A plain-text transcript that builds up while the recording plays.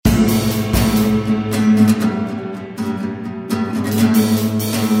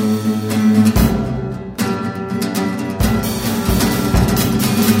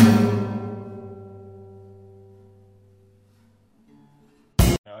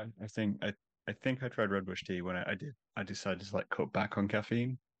I think I tried red bush tea when I decided to like cut back on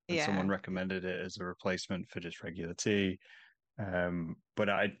caffeine, and someone Yeah. recommended it as a replacement for just regular tea. But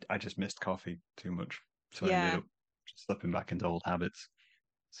I just missed coffee too much, so I ended Yeah. up just slipping back into old habits.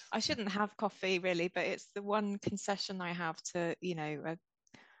 I shouldn't have coffee really, but it's the one concession I have to,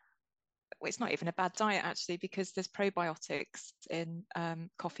 well, it's not even a bad diet actually because there's probiotics in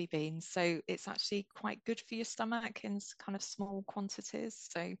coffee beans. So it's actually quite good for your stomach in kind of small quantities.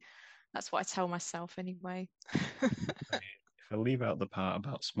 So that's what I tell myself anyway. If I leave out the part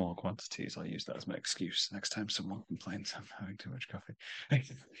about small quantities, I'll use that as my excuse next time someone complains I'm having too much coffee.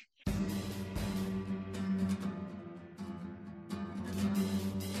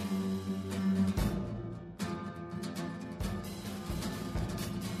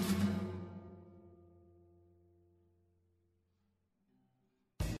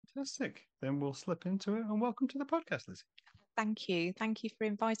 Fantastic. Then we'll slip into it and welcome to the podcast, Lizzie. Thank you. Thank you for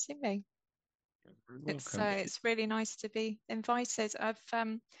inviting me. You're very It's welcome. it's really nice to be invited. I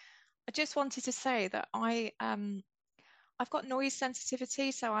just wanted to say that I've got noise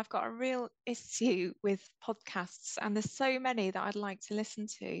sensitivity, so I've got a real issue with podcasts, and there's so many that I'd like to listen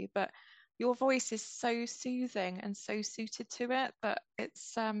to, but your voice is so soothing and so suited to it that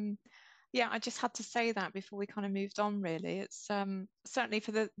yeah, I just had to say that before we kind of moved on, really. It's certainly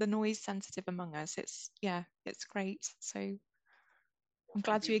for the noise sensitive among us, it's yeah, it's great. So I'm Give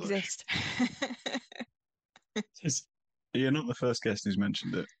glad me a you blush. exist. It's, you're not the first guest who's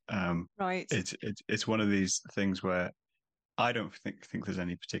mentioned it. Right. It's one of these things where I don't think there's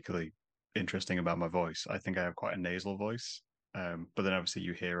any particularly interesting about my voice. I think I have quite a nasal voice. But then obviously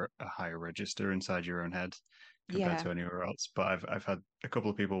you hear a higher register inside your own head compared Yeah. to anywhere else. But I've had a couple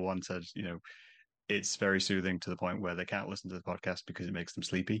of people once said, it's very soothing to the point where they can't listen to the podcast because it makes them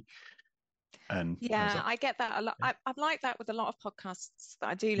sleepy. And I was Yeah, like, I get that a lot. yeah. I'm like that with a lot of podcasts that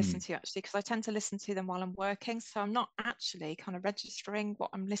I do listen Hmm, to actually, because I tend to listen to them while I'm working. So I'm not actually kind of registering what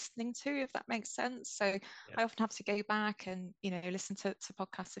I'm listening to, if that makes sense. So yeah, I often have to go back and, listen to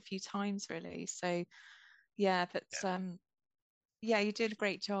podcasts a few times really. So yeah, but yeah. yeah, you did a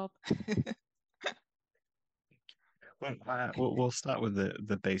great job. Well, we'll start with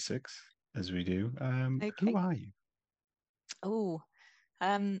the basics as we do. Who Okay. are you? Oh,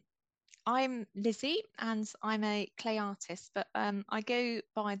 um, I'm Lizzie and I'm a clay artist, but I go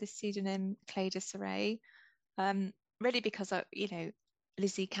by the pseudonym Clay Disarray. Really because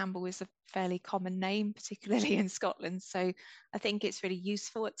Lizzie Campbell is a fairly common name, particularly in Scotland. So I think it's really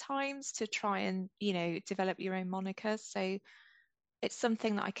useful at times to try and, develop your own moniker. So it's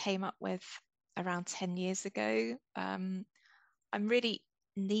something that I came up with around 10 years ago. I'm really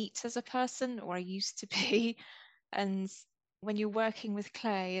neat as a person, or I used to be. And when you're working with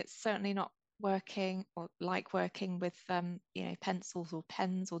clay, it's certainly not working or like working with pencils or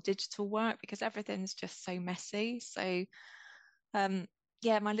pens or digital work because everything's just so messy. So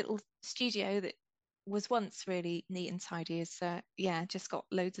yeah, my little studio that was once really neat and tidy is yeah, just got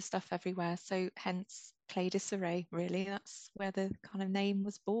loads of stuff everywhere. So hence Clay Disarray, really. That's where the kind of name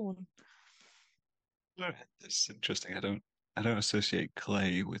was born. It's interesting. I don't associate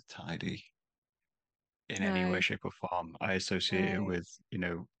clay with tidy in any way, No, shape, or form. I associate it no. with,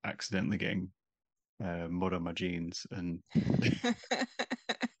 accidentally getting mud on my jeans and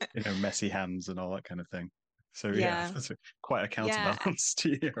messy hands and all that kind of thing. So yeah, Yeah, that's quite a yeah. counterbalance to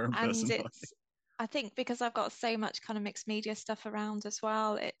your own And personality. I think because I've got so much kind of mixed media stuff around as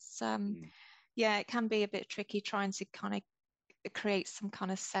well, Mm. yeah, it can be a bit tricky trying to kind of create some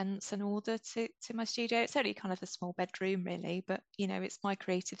kind of sense and order to my studio. It's only kind of a small bedroom really, but it's my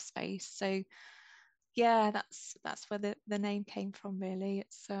creative space. So yeah, that's where the name came from really.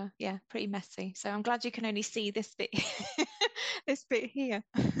 It's yeah, pretty messy. So I'm glad you can only see this bit this bit here.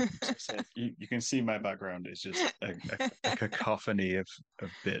 So you can see my background is just a cacophony of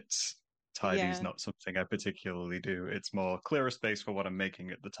bits. Tidy is Yeah, not something I particularly do. It's more clear a space for what I'm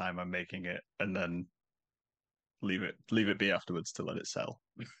making at the time I'm making it, and then leave it be afterwards to let it sell.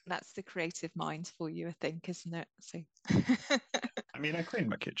 that's the creative mind for you, I think, isn't it? So I mean, I cleaned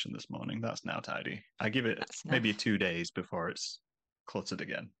my kitchen this morning. That's now tidy. I give it that's maybe enough. 2 days before it's cluttered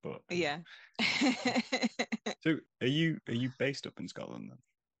again. But Yeah. so are you based up in Scotland then?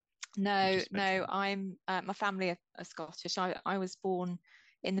 You No, just no, mentioned. I'm my family are Scottish. I was born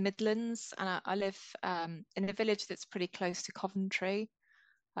in the Midlands and I live in a village that's pretty close to Coventry.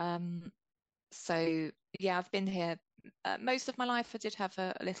 Um, so yeah, I've been here most of my life. I did have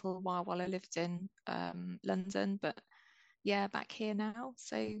a little while I lived in London, but yeah, back here now.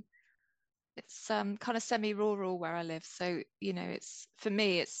 So it's kind of semi-rural where I live. So, it's for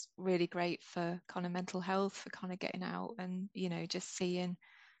me, it's really great for kind of mental health, for kind of getting out and, just seeing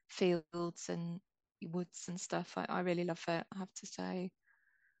fields and woods and stuff. I really love it, I have to say.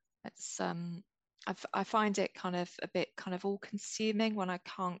 It's I find it kind of a bit kind of all consuming when I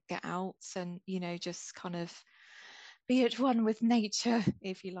can't get out and, just kind of be at one with nature,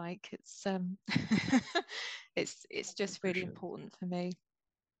 if you like. It's I just really appreciate it. important for me.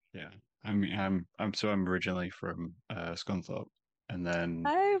 Yeah. I mean, I'm originally from Scunthorpe, and then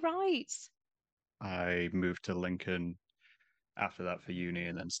Oh, right. I moved to Lincoln after that for uni,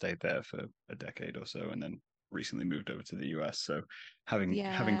 and then stayed there for a decade or so, and then recently moved over to the US. So having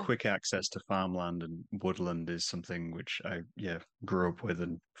Yeah, quick access to farmland and woodland is something which I grew up with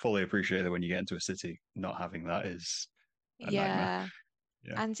and fully appreciate that when you get into a city, not having that is a nightmare. yeah.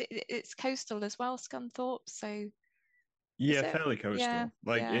 Yeah. And it's coastal as well, Scunthorpe. So is Yeah, it? fairly Yeah, coastal.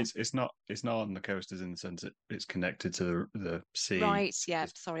 Like yeah. it's not on the coast as in the sense it's connected to the sea Right. Yeah.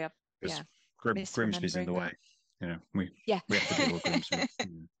 Sorry, I've because yeah Grimsby's in misremembering the way. that. You know, Yeah. we have to deal with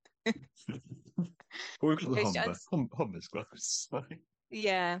Grimsby. But we've got the It's Humber. just Humber's close.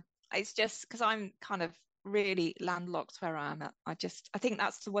 yeah. It's just because I'm kind of really landlocked where I am at. I think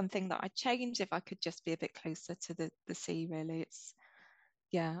that's the one thing that I'd change if I could just be a bit closer to the sea, really. It's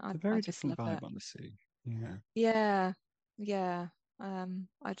yeah, It's a I very just different love it. vibe on the sea. Yeah. Yeah, yeah.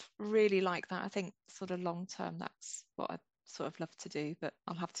 I'd really like that. I think sort of long term, that's what I'd sort of love to do, but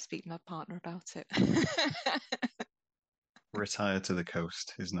I'll have to speak to my partner about it. Retire to the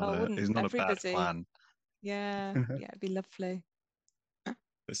coast Oh, wouldn't is not a bad everybody? plan. Yeah, yeah, it'd be lovely.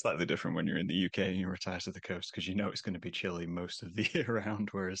 It's slightly different when you're in the UK and you retire to the coast because you know it's going to be chilly most of the year round,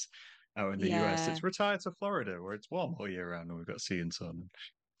 whereas out in the US Yeah. it's retire to Florida where it's warm all year round and we've got sea and sun.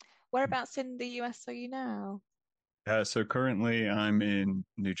 Whereabouts in the US are you now? So currently I'm in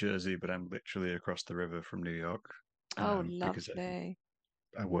New Jersey, but I'm literally across the river from New York Oh, because lovely.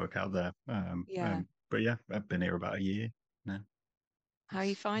 I work out there. Yeah. But yeah, I've been here about a year now. How are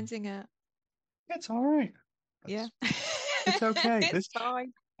you finding it? It's all right. Yeah. It's okay. It's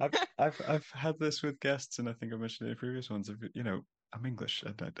fine. I've had this with guests, and I think I mentioned it in previous ones. Of I'm English.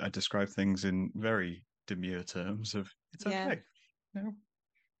 I describe things in very demure terms of it's Yeah. okay. You know,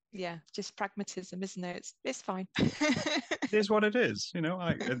 Yeah. Just pragmatism, isn't it? It's fine. it is what it is.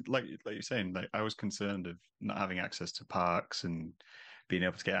 Like you're saying, like I was concerned of not having access to parks and being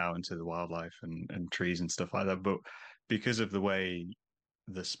able to get out into the wildlife and trees and stuff like that. But because of the way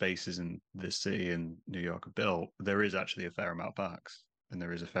the spaces in this city and New York are built, there is actually a fair amount of parks and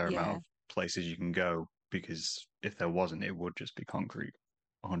there is a fair amount Yeah. of places you can go because if there wasn't, it would just be concrete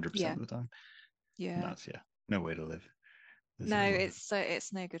 100% Yeah. of the time. And Yeah. that's, no way to live. There's No, no,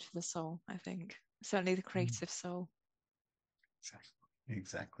 it's no good for the soul, I think. Certainly the creative soul.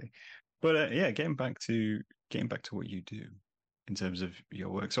 exactly. But yeah, getting back to what you do in terms of your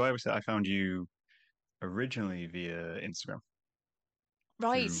work. So I found you originally via Instagram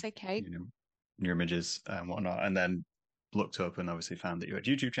Right, through, okay. you know, your images and whatnot, and then looked up and obviously found that you had a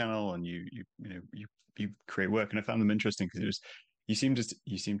YouTube channel and you create work, and I found them interesting because you seem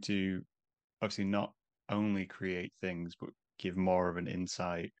to obviously not only create things but give more of an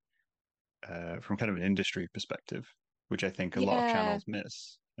insight from kind of an industry perspective, which I think a lot of Yeah. channels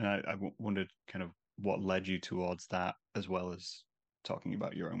miss. And wondered kind of what led you towards that as well as talking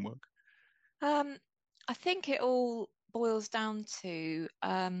about your own work. Um, I think it all boils down to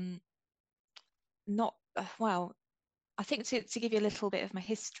not well, I think to give you a little bit of my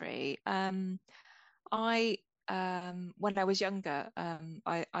history, I when I was younger,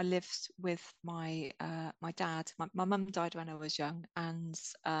 I lived with my dad. My mum died when I was young, and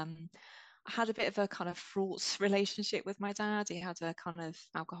I had a bit of a kind of fraught relationship with my dad. He had a kind of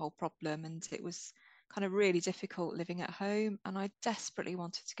alcohol problem, and it was kind of really difficult living at home. And I desperately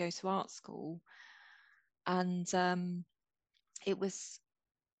wanted to go to art school, and it was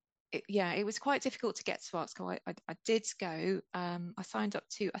yeah, it was quite difficult to get to art school. I did go. I signed up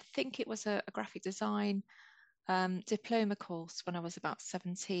to, I think it was a graphic design diploma course when I was about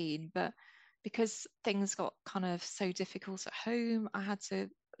 17. But because things got kind of so difficult at home, I had to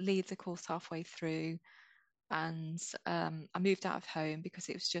leave the course halfway through. And I moved out of home because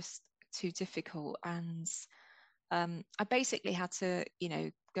it was just too difficult. And I basically had to,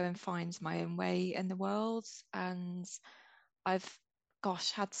 go and find my own way in the world. And I've,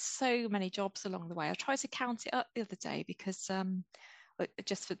 gosh, had so many jobs along the way. I tried to count it up the other day because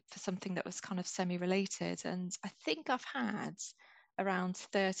just for something that was kind of semi-related, and I think I've had around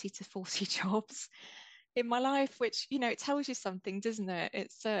 30 to 40 jobs in my life, which it tells you something, doesn't it?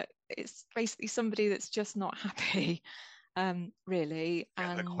 It's basically somebody that's just not happy, really,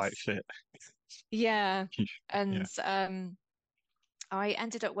 Yeah, they're and quite fit. yeah, Yeah. and I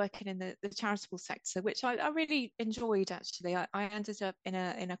ended up working in the charitable sector, which I really enjoyed actually. I ended up in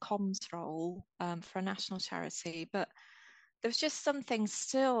a comms role for a national charity, but there was just something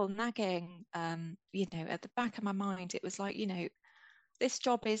still nagging, at the back of my mind. It was like, this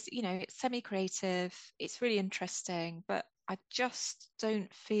job is, it's semi-creative, it's really interesting, but I just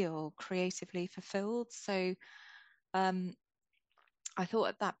don't feel creatively fulfilled. So um, I thought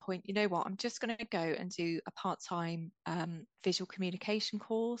at that point, you know what, I'm just going to go and do a part-time visual communication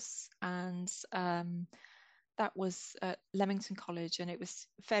course. And that was at Leamington College, and it was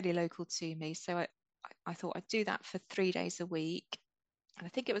fairly local to me. So I thought I'd do that for 3 days a week. And I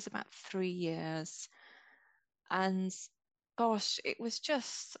think it was about 3 years. And gosh, it was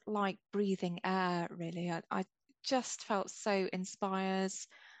just like breathing air, really. I just felt so inspired,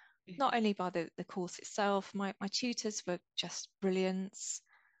 not only by the course itself, my tutors were just brilliant.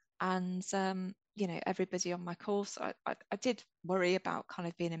 And, everybody on my course, I did worry about kind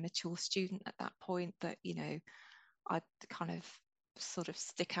of being a mature student at that point, that, I'd kind of sort of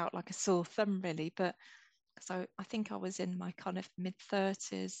stick out like a sore thumb, really. But so I think I was in my kind of mid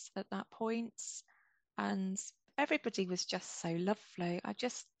 30s at that point, and everybody was just so lovely. I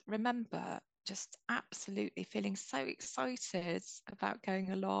just remember just absolutely feeling so excited about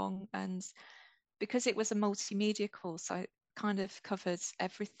going along. And because it was a multimedia course, I kind of covered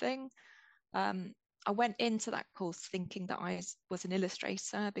everything. Um, I went into that course thinking that I was an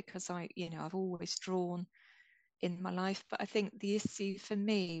illustrator because I've always drawn in my life. But I think the issue for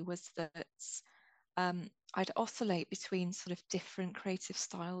me was that I'd oscillate between sort of different creative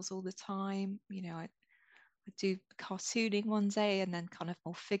styles all the time. I'd do cartooning one day and then kind of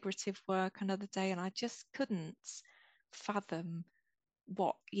more figurative work another day. And I just couldn't fathom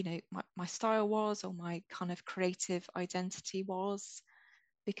what, my style was, or my kind of creative identity was,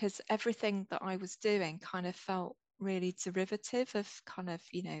 because everything that I was doing kind of felt really derivative of kind of,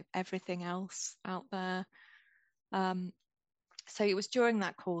 everything else out there. Um, so it was during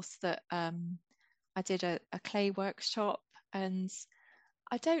that course that I did a clay workshop, and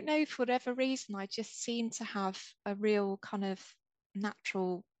I don't know, for whatever reason, I just seemed to have a real kind of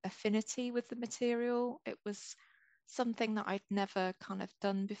natural affinity with the material. It was something that I'd never kind of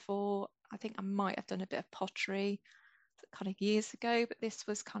done before. I think I might have done a bit of pottery kind of years ago, but this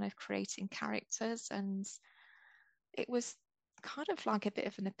was kind of creating characters, and it was kind of like a bit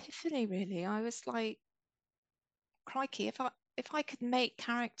of an epiphany, really. I was like, crikey, if I could make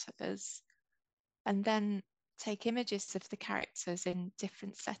characters and then take images of the characters in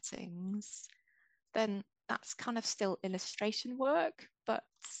different settings, then that's kind of still illustration work, but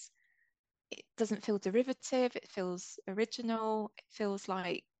it doesn't feel derivative. It feels original. It feels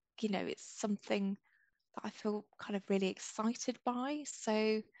like, it's something that I feel kind of really excited by.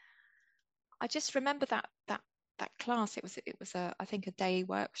 So I just remember that class. It was a, I think, a day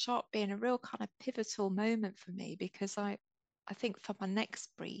workshop being a real kind of pivotal moment for me, because I think for my next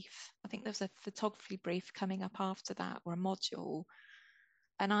brief, I think there was a photography brief coming up after that, or a module,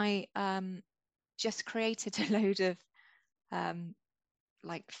 and I just created a load of um,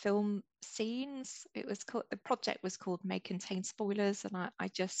 like film scenes. The project was called May Contain Spoilers, and I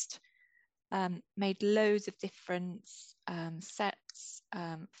just made loads of different sets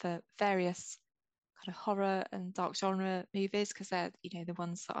for various kind of horror and dark genre movies, because they're, the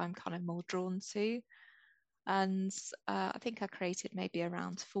ones that I'm kind of more drawn to. And I think I created maybe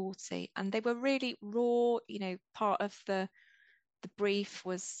around 40, and they were really raw. Part of the brief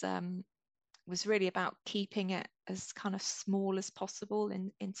was really about keeping it as kind of small as possible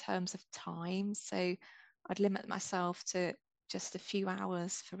in terms of time. So I'd limit myself to just a few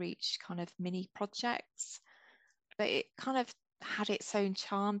hours for each kind of mini projects. But it kind of had its own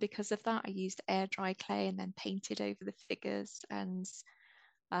charm because of that. I used air dry clay and then painted over the figures, and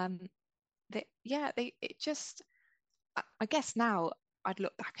um, it just. I guess now I'd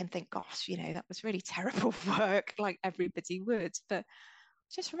look back and think, gosh, that was really terrible work, like everybody would. But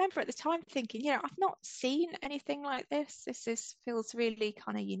just remember at the time thinking, I've not seen anything like this. This feels really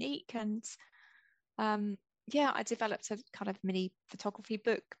kind of unique. And I developed a kind of mini photography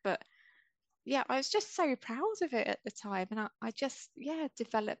book. But yeah, I was just so proud of it at the time. And I just,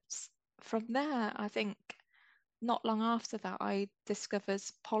 developed from there. I think not long after that, I discovered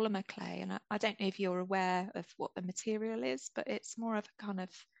polymer clay. And I don't know if you're aware of what the material is, but it's more of a kind of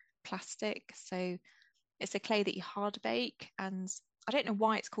plastic. So it's a clay that you hard bake, and I don't know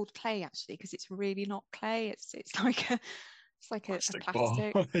why it's called clay actually, because it's really not clay. It's like a Plastic ball.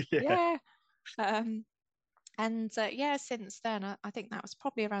 plastic. Yeah. Yeah. Um, and since then, I think that was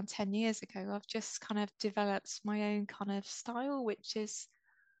probably around 10 years ago. I've just kind of developed my own kind of style, which is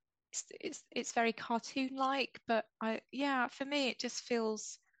it's very cartoon like, but for me it just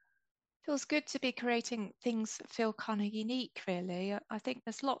feels good to be creating things that feel kind of unique, really. I think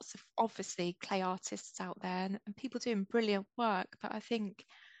there's lots of obviously clay artists out there and people doing brilliant work, but I think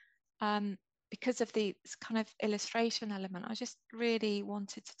um, because of the kind of illustration element, I just really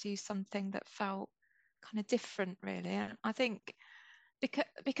wanted to do something that felt kind of different, really. And I think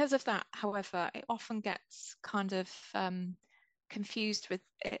because of that, however, it often gets kind of confused with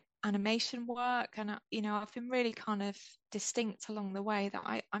animation work, and I've been really kind of distinct along the way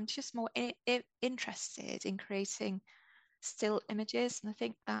that I'm just more interested in creating still images, and I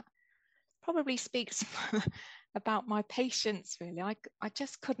think that probably speaks about my patience, really. I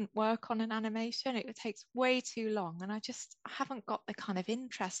just couldn't work on an animation. It takes way too long, and I haven't got the kind of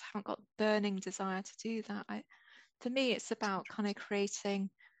interest, I haven't got burning desire to do that. For me, it's about kind of creating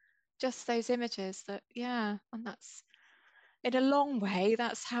just those images that, yeah, and that's in a long way,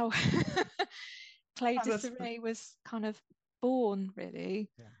 that's how Clay Oh, that's Disarray was kind of born, really.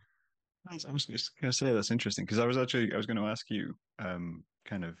 yeah. I was just going to say that's interesting because I was going to ask you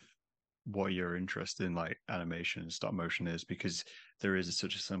kind of what your interest in like animation and stop motion is because there is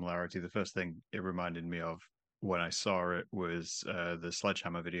such a similarity. The first thing it reminded me of when I saw it was the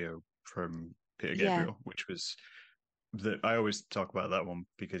Sledgehammer video from Peter Yeah, Gabriel, which was that I always talk about that one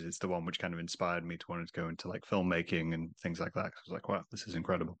because it's the one which kind of inspired me to want to go into like filmmaking and things like that. 'Cause I was like, wow, this is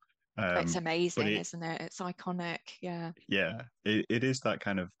incredible. it's But amazing, isn't it? It's iconic. Yeah, yeah, it is that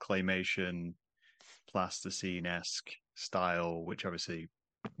kind of claymation plasticine-esque style, which obviously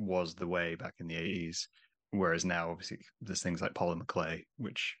was the way back in the 80s. Whereas now, obviously, there's things like polymer clay,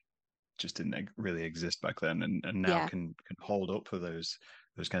 which just didn't really exist back then, and now yeah, can hold up for those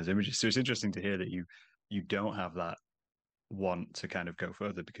kinds of images. So it's interesting to hear that you don't have that want to kind of go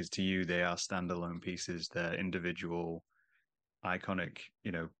further because to you they are standalone pieces, they're individual, iconic,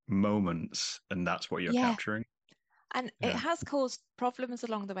 moments, and that's what you're yeah. capturing. And it Yeah. has caused problems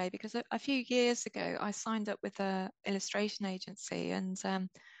along the way because a few years ago I signed up with a illustration agency, and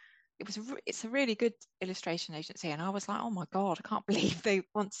it's a really good illustration agency, and I was like, oh my God, I can't believe they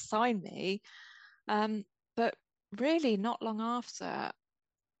want to sign me. Um, but really, not long after,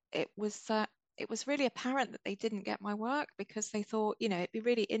 it was uh, it was really apparent that they didn't get my work because they thought, it'd be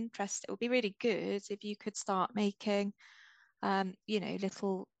really interesting, it would be really good if you could start making,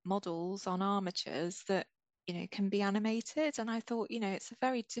 little models on armatures that, can be animated. And I thought, it's a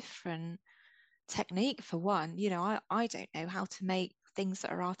very different technique for one. I don't know how to make things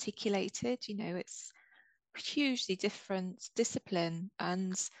that are articulated. It's hugely different discipline.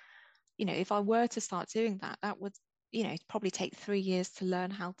 And, if I were to start doing that, that would, probably take 3 years to learn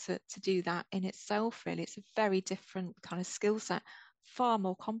how to do that in itself, really. It's a very different kind of skill set, far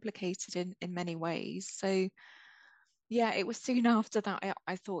more complicated in many ways. So, yeah, it was soon after that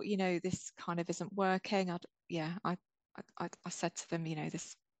I thought, this kind of isn't working. Yeah, I said to them,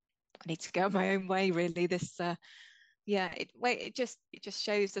 this, I need to go my own way, really. This, yeah, it just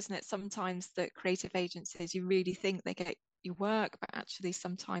shows, doesn't it? Sometimes that creative agencies, you really think they get your work, but actually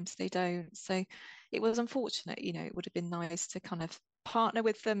sometimes they don't. So it was unfortunate, it would have been nice to kind of partner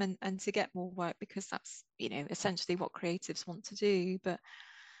with them and to get more work because that's, essentially what creatives want to do. But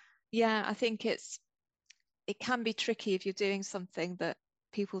yeah, I think it can be tricky if you're doing something that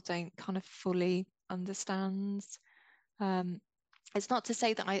people don't kind of fully understand. Um, it's not to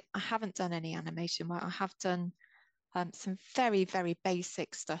say that I haven't done any animation work. I have done some very, very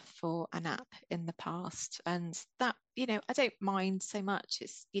basic stuff for an app in the past. And that, I don't mind so much.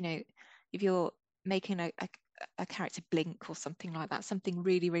 It's, if you're making a character blink or something like that, something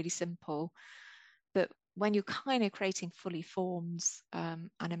really, really simple. But when you're kind of creating fully formed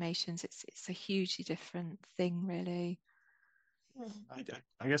animations, it's a hugely different thing, really. I,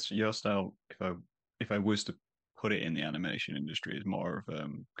 I guess your style, if I was to put it in the animation industry, is more of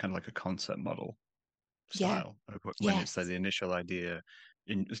kind of like a concept model Yeah. style when it's like Yes. the initial idea.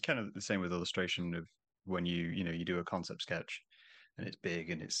 It's kind of the same with illustration of when you do a concept sketch and it's big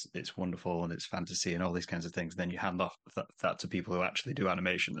and it's wonderful and it's fantasy and all these kinds of things. Then you hand off that to people who actually do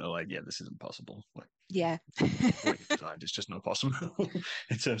animation. They're like, yeah, this isn't possible. Like Yeah. what you've designed is just not possible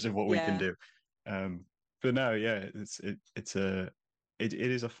in terms of what we can Yeah. do. Um, but no, yeah, it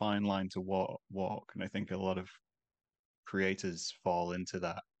is a fine line to walk, and I think a lot of creators fall into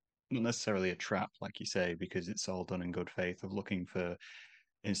that. Not necessarily a trap, like you say, because it's all done in good faith of looking for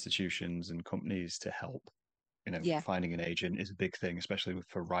institutions and companies to help. Yeah. Finding an agent is a big thing, especially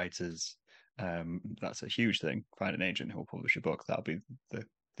for writers. That's a huge thing. Find an agent who will publish a book. That'll be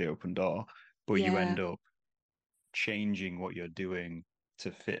the open door. But you Yeah. end up changing what you're doing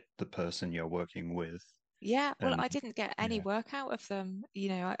to fit the person you're working with. Yeah, well, And I didn't get any yeah, work out of them.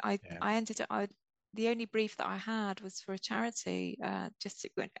 yeah. I ended up, the only brief that I had was for a charity, just to,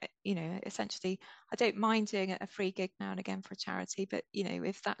 essentially, I don't mind doing a free gig now and again for a charity, but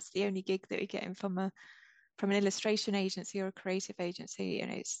if that's the only gig that you're getting from an illustration agency or a creative agency,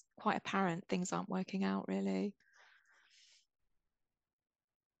 it's quite apparent things aren't working out really.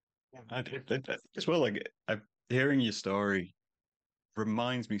 As well, like hearing your story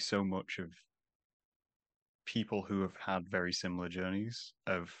reminds me so much of people who have had very similar journeys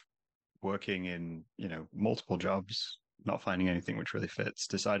of working in, multiple jobs, not finding anything which really fits,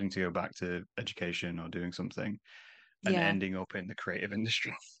 deciding to go back to education or doing something, and Yeah. ending up in the creative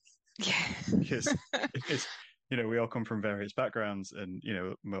industry. Because Yeah. it's, we all come from various backgrounds, and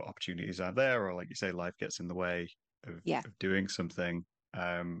more opportunities are there, or like you say, life gets in the way of, Yeah. of doing something.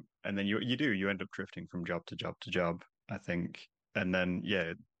 And then you end up drifting from job to job to job, I think. And then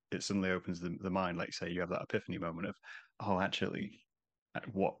yeah, it suddenly opens the mind. Like you say, you have that epiphany moment of, oh, actually,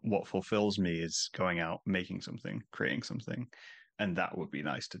 what fulfills me is going out, making something, creating something, and that would be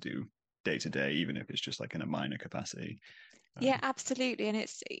nice to do day to day, even if it's just like in a minor capacity. Yeah, Um, absolutely.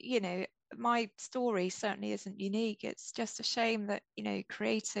 And my story certainly isn't unique. It's just a shame that,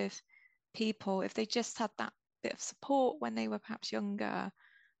 creative people, if they just had that bit of support when they were perhaps younger,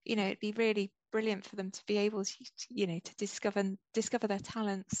 it'd be really brilliant for them to be able to discover their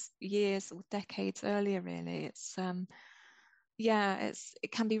talents years or decades earlier, really.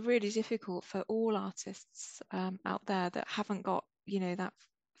 It can be really difficult for all artists out there that haven't got, that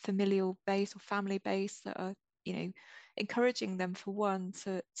familial base or family base that are, encouraging them for one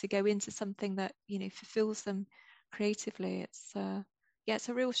to go into something that, fulfills them creatively. It's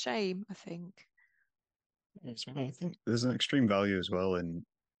a real shame, I think. I think there's an extreme value as well in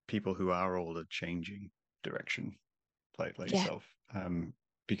people who are older changing direction, like Yeah, yourself,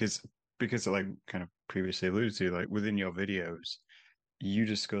 because like kind of previously alluded to, like within your videos, you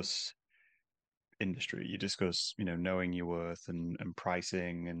discuss industry, you discuss knowing your worth and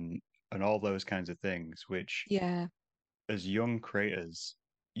pricing and all those kinds of things, which yeah. as young creators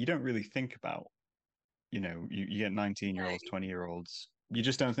you don't really think about. You get 19-year-olds, 20-year-olds, you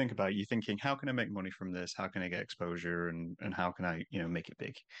just don't think about it. You're thinking, how can I make money from this? How can I get exposure? And how can I, make it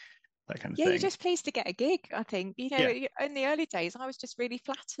big? That kind of Yeah, you're thing. just pleased to get a gig, I think. Yeah, In the early days, I was just really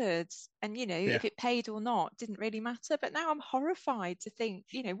flattered. And, yeah. if it paid or not didn't really matter. But now I'm horrified to think,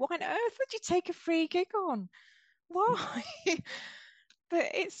 why on earth would you take a free gig on? Why? But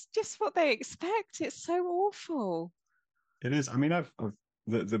it's just what they expect. It's so awful. It is. I mean, I've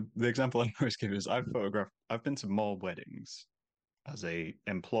the example I always give is I've been to more weddings as a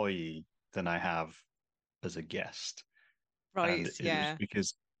employee than I have as a guest. Right, And it was yeah.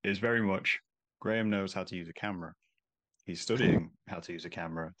 because it's very much Graham knows how to use a camera. He's studying how to use a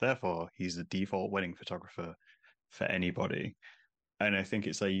camera. Therefore, he's the default wedding photographer for anybody. And I think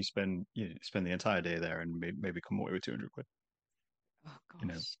it's like you spend the entire day there and maybe come away with 200 quid, Oh, you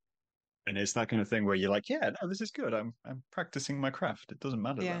know. gosh. And it's that kind of thing where you're like, yeah, no, this is good. I'm practicing my craft. It doesn't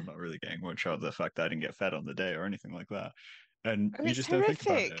matter that Yeah. I'm not really getting much out of the fact that I didn't get fed on the day or anything like that. And Oh, you it's just don't think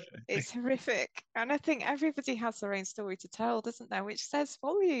about horrific. it. It's horrific. And I think everybody has their own story to tell, doesn't there? Which says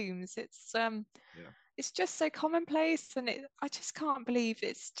volumes. Yeah. It's just so commonplace and I just can't believe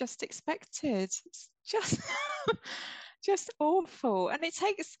it's just expected. It's just just awful. And it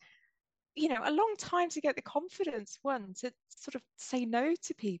takes, a long time to get the confidence, one, to sort of say no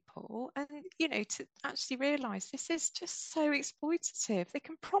to people and, to actually realize this is just so exploitative. They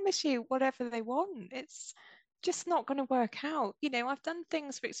can promise you whatever they want. It's just not going to work out. I've done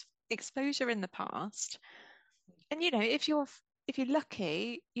things for exposure in the past, and if you're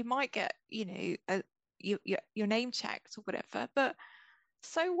lucky, you might get, your name checked or whatever. But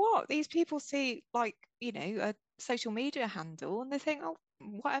so what? These people see like, a social media handle and they think, oh,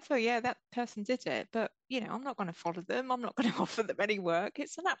 whatever, yeah, that person did it. But, I'm not going to follow them. I'm not going to offer them any work.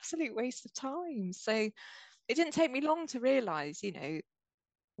 It's an absolute waste of time. So it didn't take me long to realize,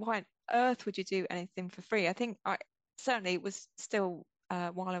 why on earth would you do anything for free? I think I certainly it was still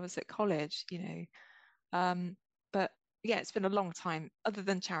while I was at college, but yeah, it's been a long time, other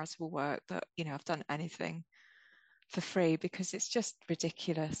than charitable work, that, I've done anything for free because it's just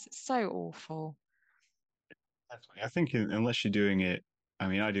ridiculous. It's so awful. Definitely. I think unless you're doing it, I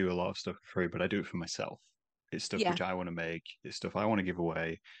mean, I do a lot of stuff for free, but I do it for myself. It's stuff Yeah, which I want to make, it's stuff I want to give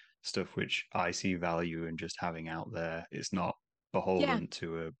away, stuff which I see value in just having out there. It's not Yeah. beholden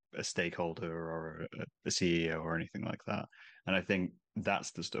to a stakeholder or a CEO or anything like that. And I think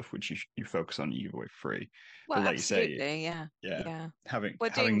that's the stuff which you focus on, you give away free. Well, But like you say, absolutely. Yeah. yeah, Yeah. Well, having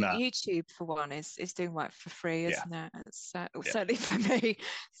doing that, YouTube for one is doing work for free, yeah, isn't it? It's yeah, certainly for me.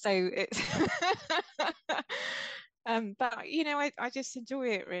 So it's but I just enjoy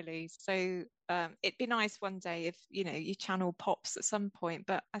it really. So it'd be nice one day if your channel pops at some point.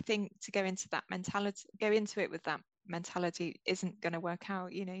 But I think to go into it with that mentality isn't going to work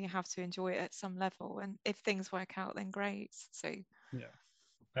out. You have to enjoy it at some level, and if things work out, then great. So yeah.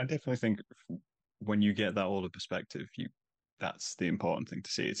 I definitely think when you get that older perspective, that's the important thing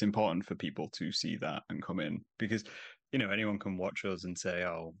to see. It's important for people to see that and come in because, anyone can watch us and say,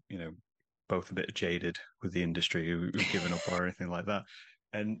 oh, both a bit jaded with the industry who've given up or anything like that.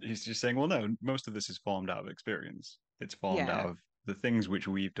 And he's just saying, well, no, most of this is formed out of experience. It's formed out yeah, of the things which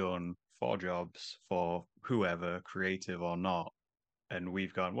we've done for jobs, for whoever, creative or not. And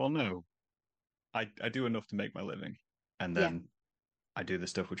we've gone, well, no, I do enough to make my living. And yeah, then I do the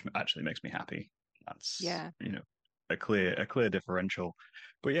stuff which actually makes me happy. That's, yeah, a clear differential.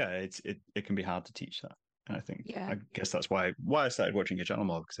 But yeah, it can be hard to teach that. And yeah. I guess that's why I started watching your channel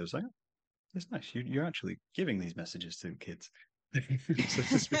more because I was like, oh, it's nice. You're actually giving these messages to kids, so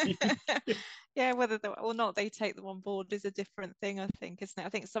to speak. Yeah, whether or not they take them on board is a different thing, I think, isn't it? I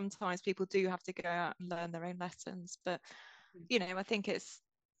think sometimes people do have to go out and learn their own lessons, but I think it's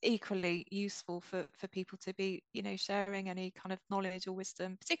equally useful for people to be, sharing any kind of knowledge or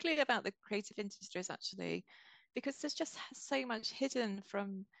wisdom, particularly about the creative industries, actually, because there's just so much hidden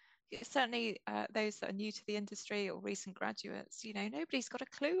from certainly those that are new to the industry or recent graduates. Nobody's got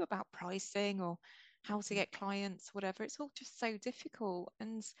a clue about pricing or how to get clients, whatever. It's all just so difficult,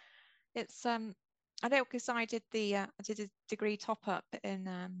 and it's I know because I did a degree top up in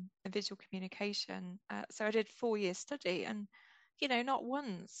visual communication, so I did 4 years study, and not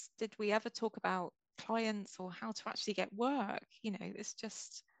once did we ever talk about clients or how to actually get work. It's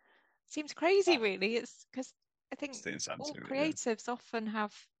just seems crazy, That's really. It's because I think the insanity all of it, yeah. creatives often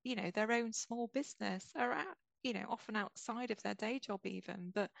have their own small business, or often outside of their day job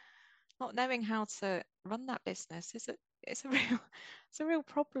even, but not knowing how to run that business it's a real it's a real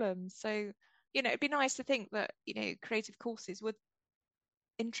problem. So it'd be nice to think that creative courses would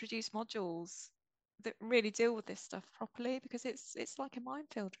introduce modules that really deal with this stuff properly, because it's like a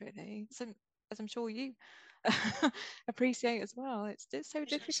minefield, really. So, as I'm sure you appreciate as well, it's so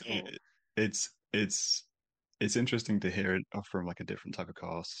difficult. It's it's it's interesting to hear it from like a different type of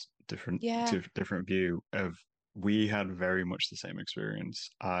course, Yeah. different view of. We had very much the same experience.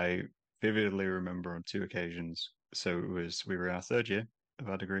 I vividly remember on two occasions. So we were in our third year of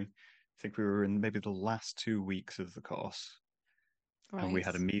our degree. I think we were in maybe the last 2 weeks of the course, and we Right.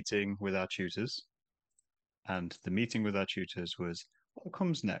 had a meeting with our tutors. And the meeting with our tutors was, what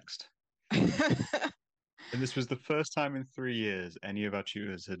comes next? And this was the first time in 3 years any of our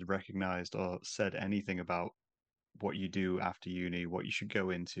tutors had recognized or said anything about what you do after uni, what you should go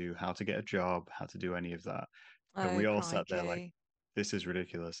into, how to get a job, how to do any of that. And Oh, we all sat there like, crikey. this is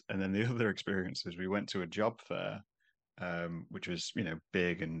ridiculous. And then the other experience was we went to a job fair, which was,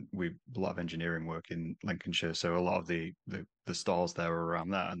 big, and a lot of engineering work in Lincolnshire. So a lot of the stalls there were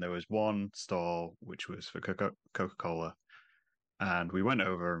around that. And there was one stall which was for Coca-Cola. And we went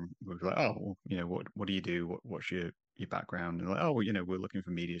over and we were like, oh, well, what do you do? What's your background? And like, oh, well, we're looking for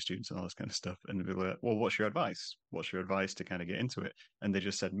media students and all this kind of stuff. And we were like, well, what's your advice? What's your advice to kind of get into it? And they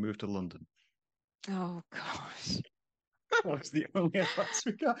just said, move to London. Oh gosh. That was the only advice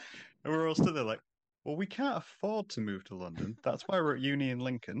we got. And we're all stood there like, well, we can't afford to move to London. That's why we're at uni in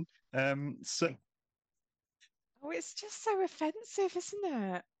Lincoln. So Oh, it's just so offensive, isn't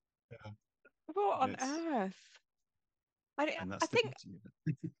it? yeah, What and on it's earth? I, and I that's the think beauty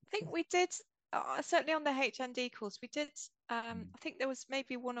of think we did certainly on the HND course we did. it. I think there was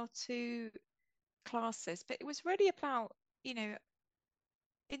maybe one or two classes, but it was really about you know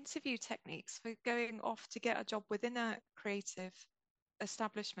interview techniques for going off to get a job within a creative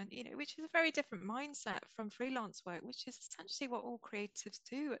establishment. Which is a very different mindset from freelance work, which is essentially what all creatives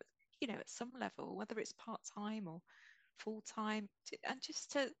do at some level, whether it's part time or full time, and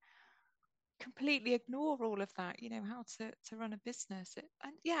just to completely ignore all of that, how to run a business.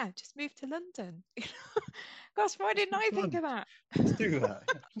 And yeah, just move to London. Gosh, why Just didn't move I to think London. of that? Just do that.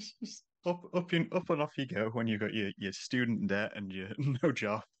 Yeah, just up and off you go when you've got your student debt and your no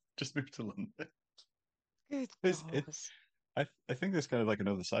job. Just move to London. Good It's God. it. I think there's kind of like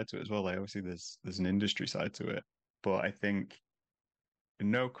another side to it as well. Like obviously there's an industry side to it, but I think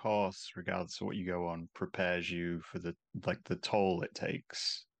no course, regardless of what you go on, prepares you for the toll it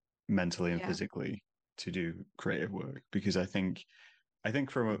takes mentally and Yeah, physically to do creative work because I think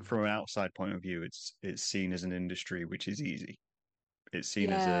from an outside point of view, it's seen as an industry which is easy. It's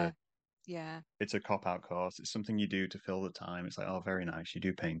seen as Yeah, yeah, it's a cop out course. It's something you do to fill the time. It's like, oh, very nice. You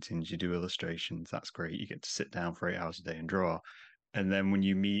do paintings, you do illustrations. That's great. You get to sit down for 8 hours a day and draw. And then when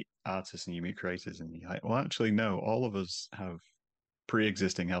you meet artists and you meet creators, and you're like, well, actually, no, all of us have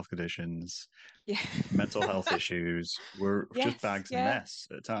pre-existing health conditions, yeah. mental health issues. We're just Yes, bags of yeah, mess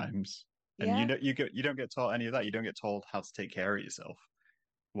at times. And yeah, you don't get taught any of that. You don't get told how to take care of yourself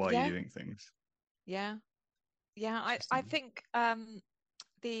while you're yeah, doing things. yeah, yeah. It's I just think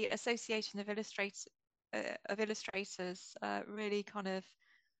the Association of Illustrators really kind of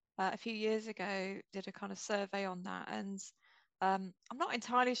a few years ago did a kind of survey on that, and I'm not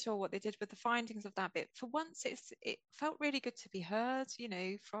entirely sure what they did with the findings of that, but for once it felt really good to be heard,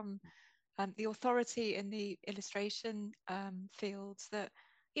 from the authority in the illustration fields that,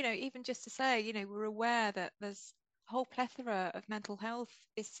 even just to say, we're aware that there's a whole plethora of mental health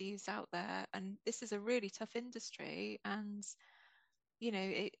issues out there, and this is a really tough industry, and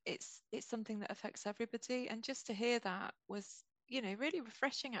it's something that affects everybody. And just to hear that was, really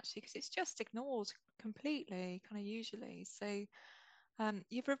refreshing actually, because it's just ignored completely, kind of usually. So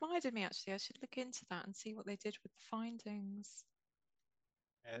you've reminded me actually, I should look into that and see what they did with the findings.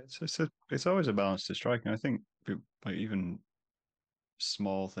 it's always a balance to strike. And I think like even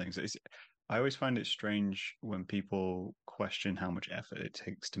small things. I always find it strange when people question how much effort it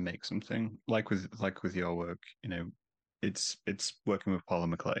takes to make something. Like with your work, it's working with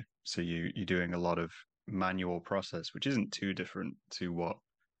polymer clay. So you're doing a lot of manual process, which isn't too different to what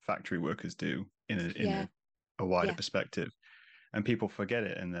factory workers do in Yeah, a wider yeah. perspective. And people forget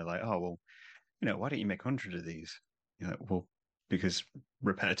it and they're like, oh well, why don't you make 100 of these? You're like, well, because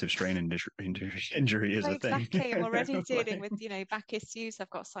repetitive strain injury is Well, a thing. exactly. I'm already dealing Like, with, back issues. I've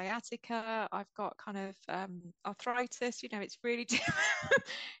got sciatica. I've got kind of arthritis. It's really,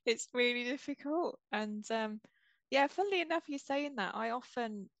 it's really difficult. And yeah, funnily enough, you saying that, I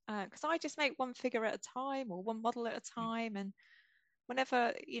often, because I just make one figure at a time or one model at a time, and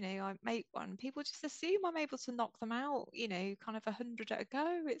whenever I make one, people just assume I'm able to knock them out, kind of 100 at a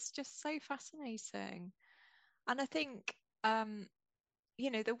go. It's just so fascinating, and I think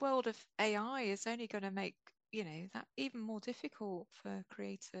the world of AI is only going to make, that even more difficult for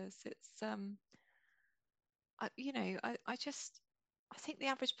creators. It's I think the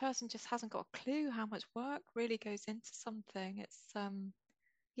average person just hasn't got a clue how much work really goes into something. It's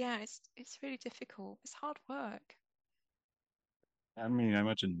yeah, it's really difficult. It's hard work. I mean,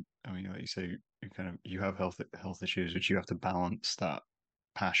 like you say, you have health issues, which you have to balance that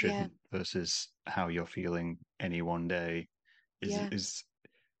Yeah, passion versus how you're feeling any one day. Is yeah. is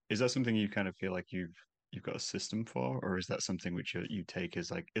is that something you kind of feel like you've got a system for, or is that something which you take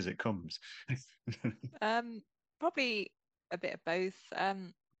as like as it comes? Um, Probably a bit of both.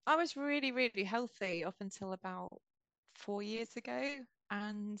 I was really, really healthy up until about 4 years ago,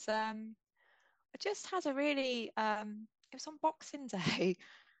 and I just had a really it was on Boxing Day,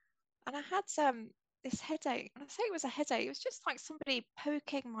 and I had this headache. And I say it was a headache, it was just like somebody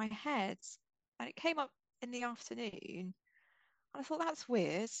poking my head, and it came up in the afternoon. And I thought that's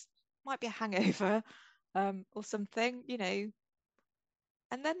weird, might be a hangover, or something, And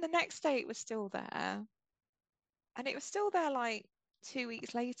then the next day it was still there, and it was still there like 2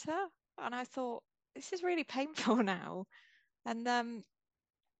 weeks later. And I thought, this is really painful now. And I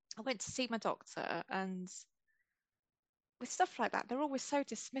went to see my doctor, and with stuff like that, they're always so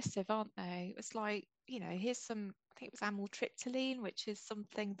dismissive, aren't they? It was like, here's some, I think it was amytryptyline, which is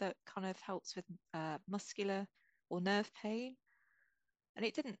something that kind of helps with muscular or nerve pain. And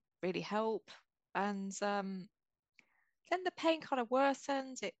it didn't really help. And then the pain kind of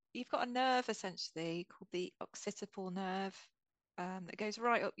worsened. You've got a nerve essentially called the occipital nerve that goes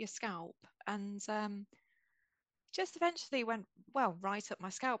right up your scalp. And just eventually went, well, right up my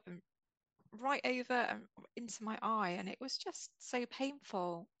scalp and right over and into my eye, and it was just so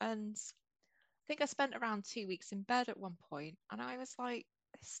painful. And I think I spent around 2 weeks in bed at one point, and I was like,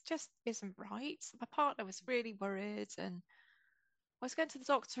 this just isn't right. My partner was really worried, and I was going to the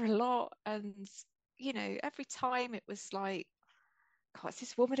doctor a lot, and every time it was like, God, it's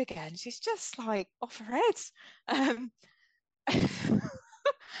this woman again. She's just like off her head. Um,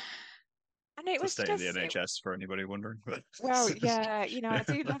 and it The was state of the just NHS for anybody wondering, but well, yeah, I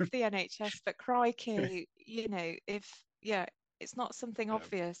do love the NHS, but crikey, if yeah, it's not something yeah.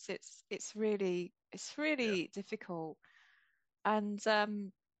 obvious. It's really difficult. And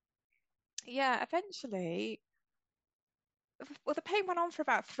yeah, eventually, well, the pain went on for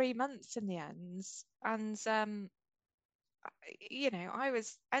about 3 months in the end, and I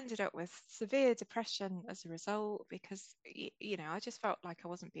was ended up with severe depression as a result because, I just felt like I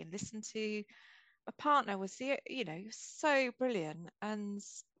wasn't being listened to. My partner was so brilliant, and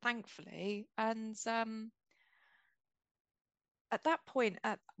thankfully, and at that point,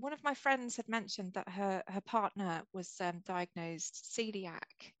 one of my friends had mentioned that her partner was diagnosed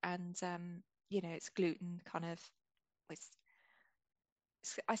celiac, and it's gluten kind of. It's,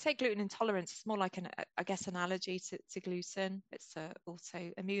 I say gluten intolerance. It's more like I guess, an allergy to gluten. It's a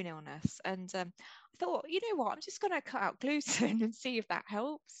autoimmune illness, and I thought, you know what, I'm just going to cut out gluten and see if that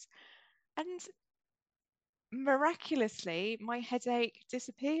helps. And miraculously, my headache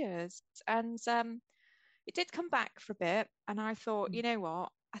disappears, and it did come back for a bit, and I thought, you know what?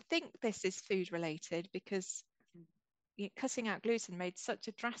 I think this is food related because cutting out gluten made such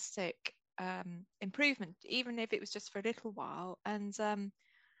a drastic improvement, even if it was just for a little while. And I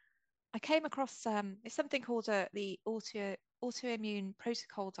came across it's something called the autoimmune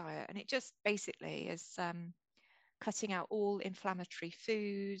protocol diet, and it just basically is cutting out all inflammatory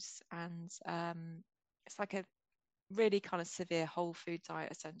foods, and it's like a really kind of severe whole food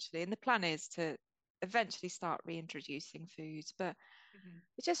diet essentially. And the plan is to eventually start reintroducing foods, but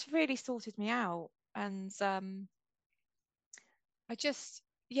it just really sorted me out. And I just,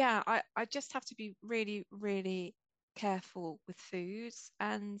 yeah, I just have to be really, really careful with foods.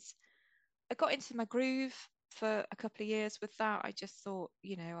 And I got into my groove for a couple of years with that. I just thought,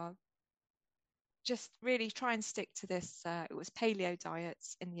 I'll just really try and stick to this. It was paleo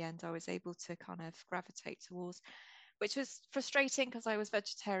diets in the end I was able to kind of gravitate towards, which was frustrating because I was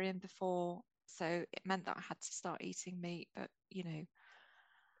vegetarian before. So it meant that I had to start eating meat, but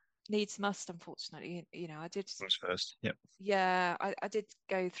needs must, unfortunately. I did, What's first? Yep. yeah, I did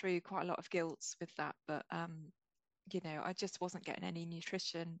go through quite a lot of guilt with that, but I just wasn't getting any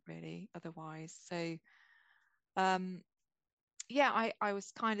nutrition really otherwise. So um, yeah, I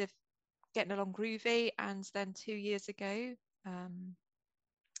was kind of getting along groovy, and then 2 years ago, um,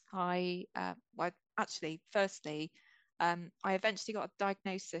 well, actually, firstly, I eventually got a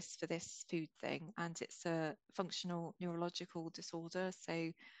diagnosis for this food thing, and it's a functional neurological disorder.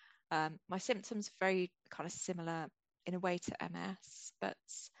 So my symptoms are very kind of similar in a way to MS, but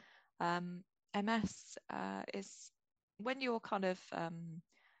MS is when you're kind of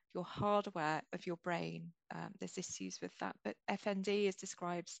your hardware of your brain, there's issues with that. But FND is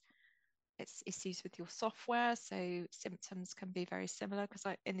describes it's issues with your software, so symptoms can be very similar. Because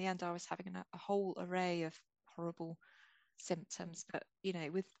in the end, I was having a whole array of horrible symptoms, but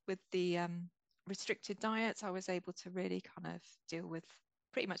with the restricted diets, I was able to really kind of deal with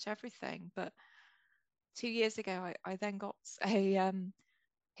pretty much everything. But 2 years ago, I then got a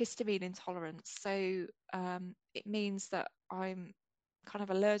histamine intolerance, so it means that I'm kind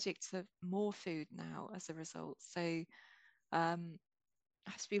of allergic to more food now as a result. So I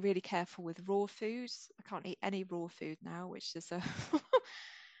have to be really careful with raw foods. I can't eat any raw food now, which is a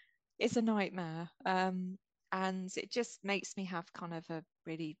is a nightmare. And it just makes me have kind of a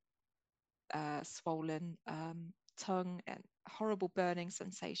really swollen tongue and horrible burning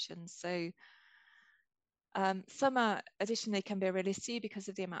sensations. So summer additionally can be a real issue because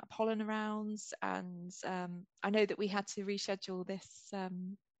of the amount of pollen around. And I know that we had to reschedule this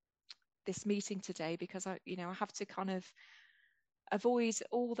meeting today because I have to kind of avoid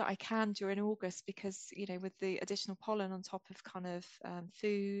all that I can during August because, with the additional pollen on top of kind of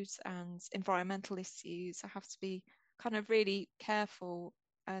foods and environmental issues, I have to be kind of really careful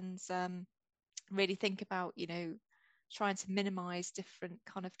and really think about, trying to minimize different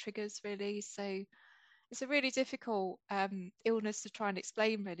kind of triggers, really. So it's a really difficult illness to try and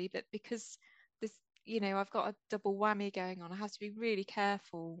explain, really, but because this, I've got a double whammy going on, I have to be really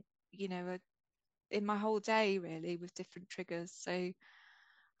careful, in my whole day, really, with different triggers. So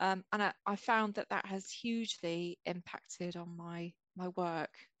and I found that has hugely impacted on my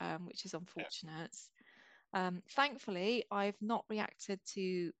work, which is unfortunate. Thankfully, I've not reacted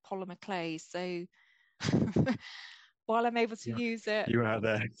to polymer clays, so while I'm able to You use it, you are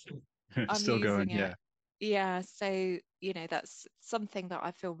there. I'm Still going, using it. yeah. Yeah, so that's something that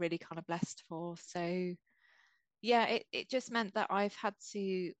I feel really kind of blessed for. So yeah, it just meant that I've had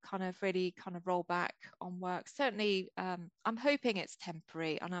to kind of really kind of roll back on work. Certainly, I'm hoping it's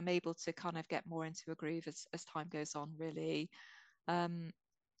temporary and I'm able to kind of get more into a groove as time goes on, really. I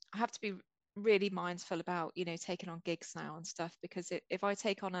have to be really mindful about, taking on gigs now and stuff because if I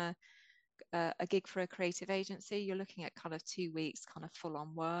take on a gig for a creative agency, you're looking at kind of 2 weeks kind of full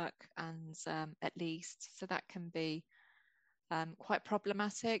on work and at least. So that can be quite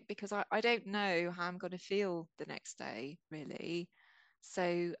problematic because I don't know how I'm going to feel the next day, really.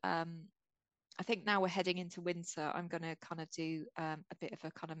 So I think now we're heading into winter, I'm going to kind of do a bit of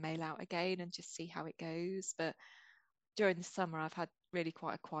a kind of mail out again and just see how it goes. But during the summer, I've had really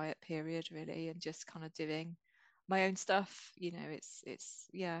quite a quiet period, really, and just kind of doing my own stuff. It's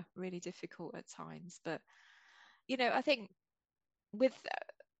yeah, really difficult at times. But I think with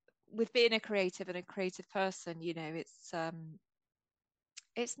being a creative and a creative person,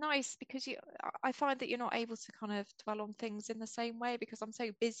 it's nice because I find that you're not able to kind of dwell on things in the same way because I'm so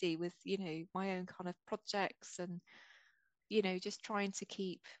busy with my own kind of projects and just trying to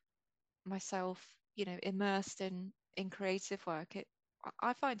keep myself immersed in creative work.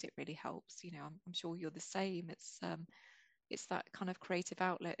 I find it really helps. I'm sure you're the same. It's that kind of creative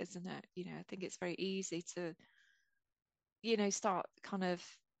outlet, isn't it? I think it's very easy to start kind of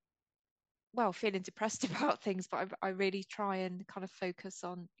well feeling depressed about things, but I really try and kind of focus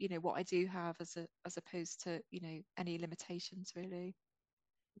on what I do have as opposed to any limitations really.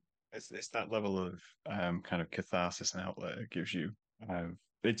 It's that level of kind of catharsis and outlet it gives you.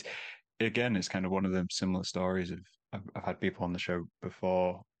 It's again, it's kind of one of them similar stories of I've had people on the show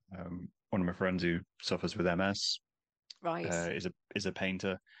before. One of my friends who suffers with MS Right. is a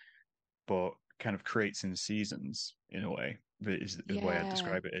painter, but kind of creates in seasons in a way. But is the way I'd Yeah.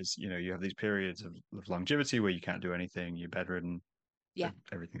 describe it is, you have these periods of longevity where you can't do anything, you're bedridden, Yeah.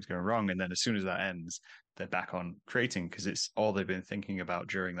 everything's going wrong, and then as soon as that ends, they're back on creating because it's all they've been thinking about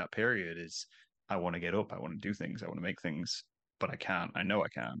during that period is I want to get up, I want to do things, I want to make things, but I can't. I know I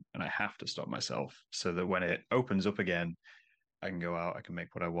can't, and I have to stop myself so that when it opens up again, I can go out, I can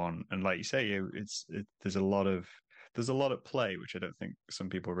make what I want. And like you say, there's a lot at play, which I don't think some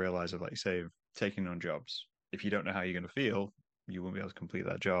people realize of, like you say, of taking on jobs. If you don't know how you're going to feel, you won't be able to complete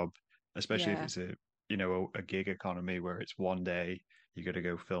that job, especially if Yeah. it's a gig economy where it's one day you got to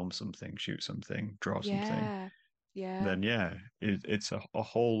go film something, shoot something, draw something. Yeah. Yeah. Then yeah, it's a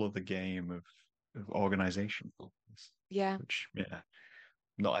whole other game of organization, Yeah. which yeah,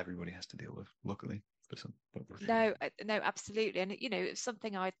 not everybody has to deal with, luckily for some. But No, no, absolutely. And it's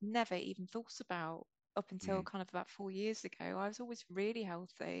something I'd never even thought about up until mm, kind of about 4 years ago. I was always really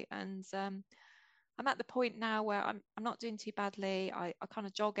healthy, and I'm at the point now where I'm not doing too badly. I kind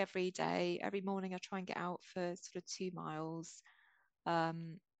of jog every day. Every morning I try and get out for sort of 2 miles.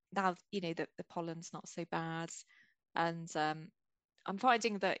 Um, Now the pollen's not so bad, and I'm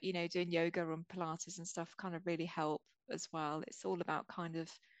finding that doing yoga and Pilates and stuff kind of really help as well. It's all about kind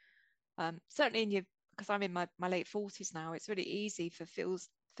of certainly in your because I'm in my late 40s now, it's really easy for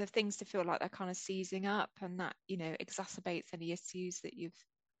things to feel like they're kind of seizing up, and that exacerbates any issues that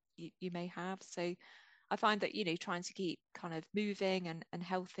you may have. So I find that trying to keep kind of moving and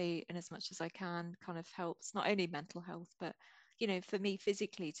healthy and as much as I can kind of helps not only mental health but for me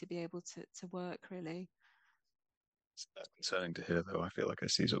physically to be able to work really. it's concerning to hear, though. I feel like I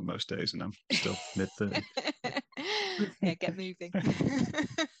seize up most days, and I'm still mid 30. Yeah, get moving.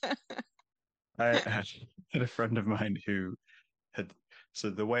 I had a friend of mine who had so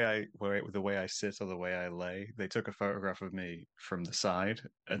the way I sit or the way I lay, they took a photograph of me from the side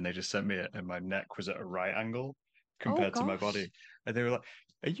and they just sent me it, and my neck was at a right angle Oh compared to my body, gosh. and they were like,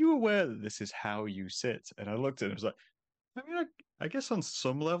 "Are you aware that this is how you sit?" And I looked at it, and I was like, I mean, I guess on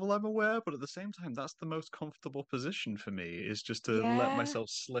some level I'm aware, but at the same time, that's the most comfortable position for me is just to let Yeah. myself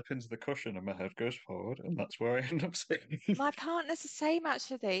slip into the cushion and my head goes forward, and that's where I end up sitting. My partner's the same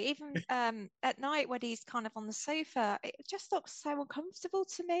actually. Even at night when he's kind of on the sofa, it just looks so uncomfortable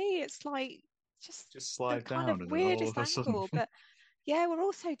to me. It's like just Just the slide kind of down, and then all weirdest of a sudden, angle. But yeah, we're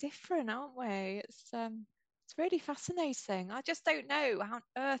all so different, aren't we? It's really fascinating. I just don't know how on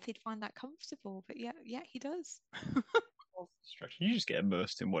earth he'd find that comfortable, but yeah, yeah, he does. stretching. You just get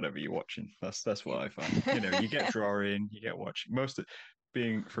immersed in whatever you're watching. That's what I find. You get Yeah. drawing, you get watching.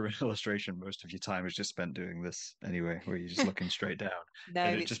 Being from an illustration, most of your time is just spent doing this anyway, where you're just looking straight down, No,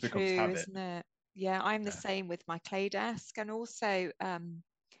 and it it's just becomes true, habit. isn't it? Yeah, I'm the Yeah. same with my clay desk and also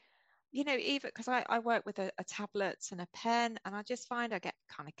even because I work with a tablet and a pen, and I just find I get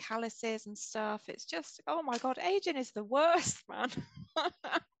kind of calluses and stuff. It's just, oh my God, aging is the worst, man.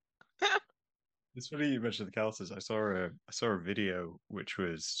 It's funny you mentioned the calluses. I saw a video which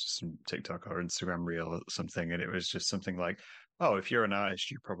was some TikTok or Instagram reel or something, and it was just something like, "Oh, if you're an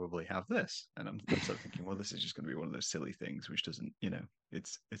artist, you probably have this." And I'm sort of thinking, well, this is just going to be one of those silly things which doesn't,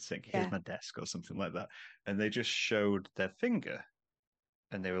 it's like here's Yeah, my desk or something like that. And they just showed their finger,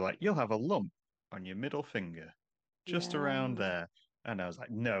 and they were like, "You'll have a lump on your middle finger, just around yeah. there." And I was like,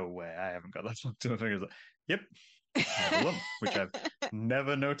 "No way, I haven't got that lump to my finger." I was like, "Yep, I have a lump, which I've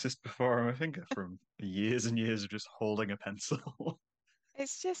never noticed before on my finger from years and years of just holding a pencil."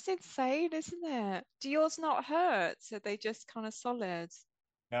 It's just insane, isn't it? Do yours not hurt? So they just kind of solid?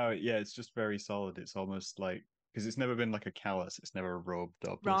 No, yeah, it's just very solid. It's almost like because it's never been like a callus, it's never rubbed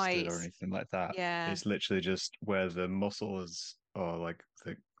or blistered Right. or anything like that. Yeah. It's literally just where the muscle is, or like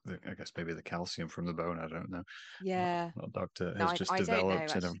the I guess maybe the calcium from the bone. I don't know. Yeah. Not a doctor No, has just I don't know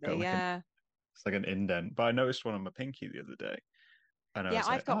developed, and I've got actually. like an Yeah. it's like an indent. But I noticed one on my pinky the other day, and I Yeah, was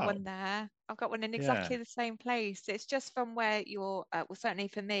like, I've got oh one there. I've got one in yeah, exactly the same place. It's just from where your, well, certainly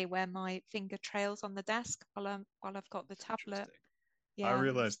for me, where my finger trails on the desk while I've got the that's tablet. interesting. I Yeah, and the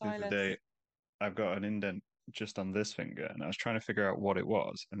realized the other stylus. day I've got an indent just on this finger, and I was trying to figure out what it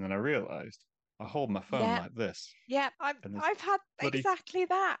was, and then I realized I hold my phone Yeah, like this, yeah, and there's I've had bloody exactly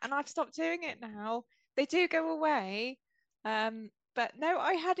that, and I've stopped doing it now. They do go away, but no,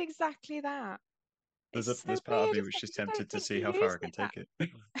 I had exactly that. It's so there's part of weird, me isn't which it? is You don't tempted to think see you how far lose I can take it. it.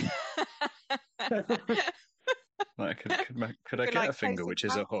 That Like, could would I be get a like finger close which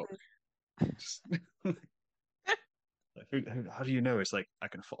is a hook? encounters. Just- Like, how do you know? It's like I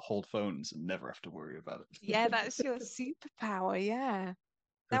can hold phones and never have to worry about Yeah, it. that's your superpower. Yeah.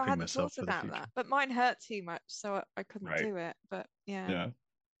 No, I Prepping hadn't myself thought for the about future. that, but mine hurt too much, so I couldn't Right. do it. But yeah, Yeah.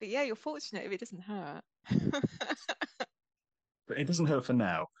 but yeah, you're fortunate if it doesn't hurt. But it doesn't hurt for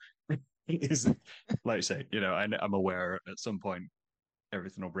now. It is like I say, I'm aware at some point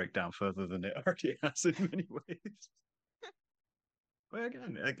everything will break down further than it already has in many ways. But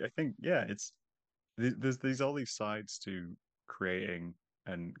again, I think yeah, it's there's these all these sides to creating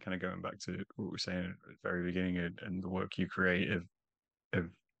and kind of going back to what we were saying at the very beginning and the work you create of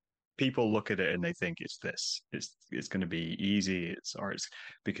people look at it and they think it's this it's going to be easy it's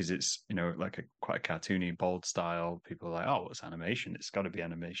because it's like a quite a cartoony bold style. People are like, oh, it's animation, it's got to be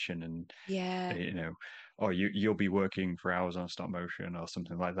animation, and Yeah, you know or you'll be working for hours on stop motion or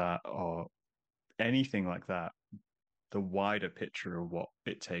something like that or anything like that. The wider picture of what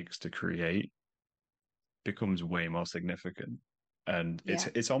it takes to create becomes way more significant, and it's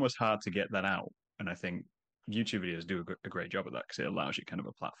yeah, it's almost hard to get that out. And I think YouTube videos do a great job of that because it allows you kind of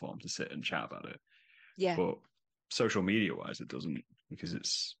a platform to sit and chat about it. yeah. But social media wise, it doesn't, because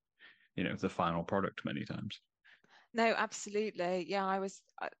it's the final product many times. No, absolutely. Yeah,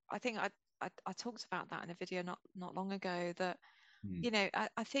 I think I talked about that in a video not long ago that, Mm.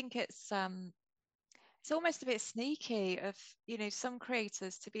 I think it's almost a bit sneaky of, some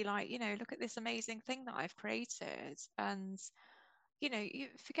creators to be like, look at this amazing thing that I've created. And, you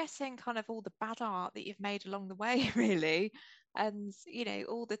forgetting kind of all the bad art that you've made along the way, really. And,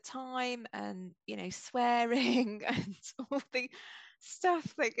 all the time and, swearing and all the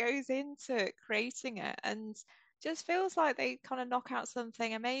stuff that goes into creating it. And just feels like they kind of knock out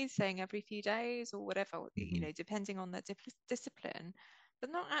something amazing every few days or whatever, Mm-hmm. depending on their discipline,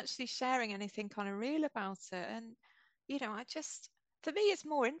 but not actually sharing anything kind of real about it. And, I just, for me, it's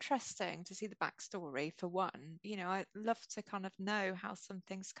more interesting to see the backstory for one. I love to kind of know how some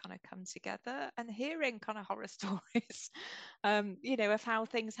things kind of come together and hearing kind of horror stories, of how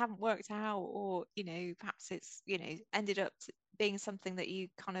things haven't worked out or, perhaps it's, ended up being something that you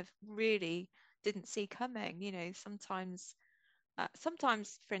kind of really didn't see coming.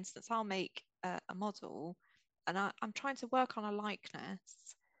 Sometimes, for instance, I'll make a model and I'm trying to work on a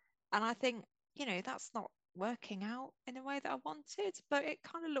likeness and I think, that's not working out in a way that I wanted, but it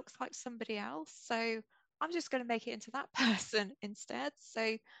kind of looks like somebody else. So I'm just going to make it into that person instead.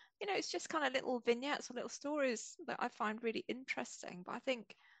 So, it's just kind of little vignettes or little stories that I find really interesting. But I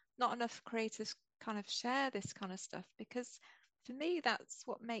think not enough creators kind of share this kind of stuff because for me, that's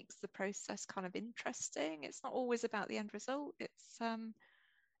what makes the process kind of interesting. It's not always about the end result.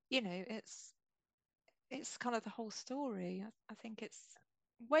 You know, it's it's kind of the whole story. I think it's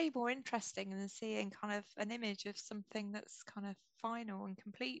way more interesting than seeing kind of an image of something that's kind of final and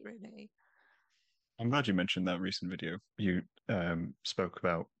complete, really. I'm glad you mentioned that recent video. You spoke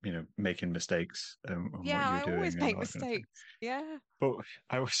about making mistakes and what Yeah, you were I doing always and make all that kind of thing. mistakes. Yeah. But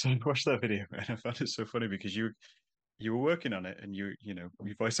I was I watched that video and I found it so funny because you were working on it and your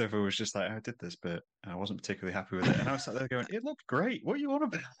voiceover was just like, I did this but I wasn't particularly happy with it, and I was sat there going, it looked great, what you want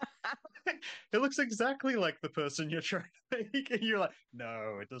about? It looks exactly like the person you're trying to make, and you're like,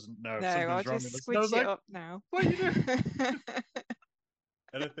 no, it doesn't. No, No, I'll something's wrong with just this. And I was squidge it like, up now. what are you doing?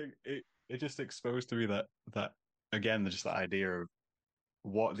 And I think it just exposed to me that again, just the idea of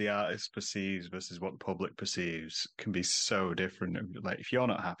what the artist perceives versus what the public perceives can be so different. Like if you're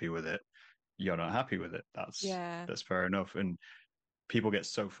not happy with it, you're not happy with it. Yeah. That's fair enough. And people get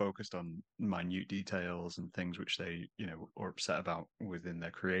so focused on minute details and things which they, are upset about within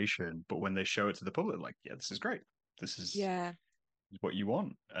their creation. But when they show it to the public, like, yeah, this is great. This is Yeah. what you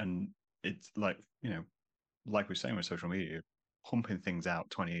want. And it's like, like we're saying with social media, pumping things out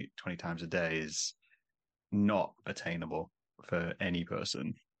 20 times a day is not attainable. for any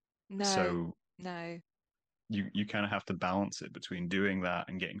person. No, So no. you kind of have to balance it between doing that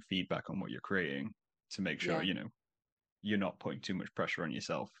and getting feedback on what you're creating to make sure, Yeah, you're not putting too much pressure on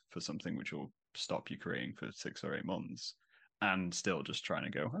yourself for something which will stop you creating for 6 or 8 months and still just trying to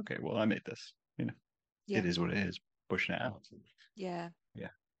go, okay, well, I made this. yeah, It is what it is, pushing it out. yeah. Yeah.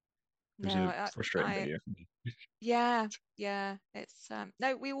 It was No, a frustrating video for me. yeah, yeah. It's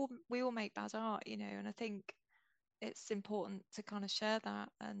no, we all make bad art, and I think it's important to kind of share that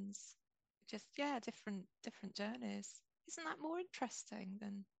and just, yeah, different journeys. Isn't that more interesting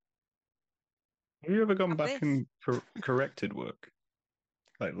than Have you ever gone have back this? and corrected work?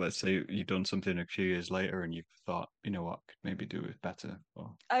 Like, let's say you've done something a few years later and you've thought, you know what, could maybe do it better.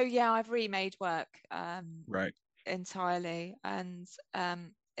 Or Oh yeah, I've remade work right. entirely, and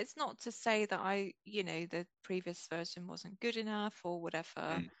it's not to say that the previous version wasn't good enough or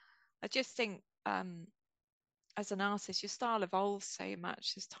whatever. Mm. I just think as an artist, your style evolves so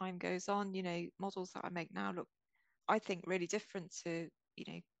much as time goes on. Models that I make now look, I think, really different to,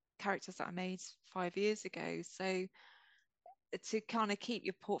 characters that I made 5 years ago. So to kind of keep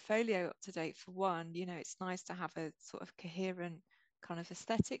your portfolio up to date, for one, it's nice to have a sort of coherent kind of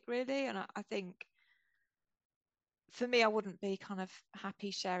aesthetic, really. And I think for me, I wouldn't be kind of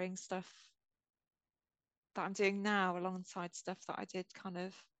happy sharing stuff that I'm doing now alongside stuff that I did kind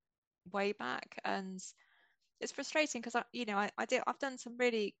of way back. And it's frustrating because I've done some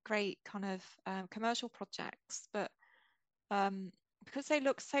really great kind of commercial projects, but um, because they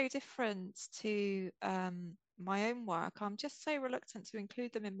look so different to my own work, I'm just so reluctant to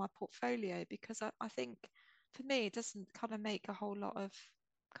include them in my portfolio because I think for me it doesn't kind of make a whole lot of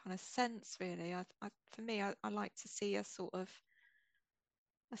kind of sense, really. For me, I like to see a sort of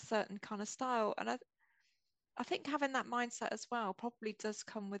a certain kind of style, and I think having that mindset as well probably does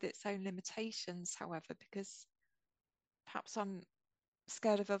come with its own limitations, however, because perhaps I'm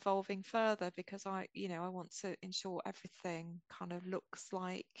scared of evolving further because I want to ensure everything kind of looks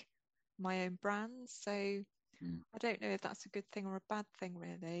like my own brand. So Mm. I don't know if that's a good thing or a bad thing,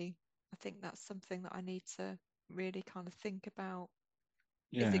 really. I think that's something that I need to really kind of think about.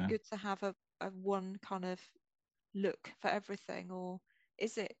 Is it Yeah. good to have a one kind of look for everything, or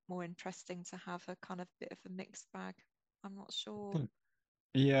is it more interesting to have a kind of bit of a mixed bag? I'm not sure.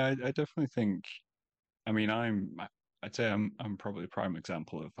 Yeah, I definitely think. I mean, I'd say I'm probably a prime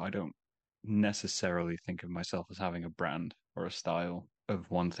example of I don't necessarily think of myself as having a brand or a style of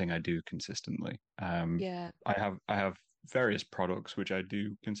one thing I do consistently. Yeah, I have various products which I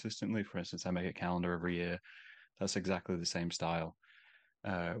do consistently. For instance, I make a calendar every year. That's exactly the same style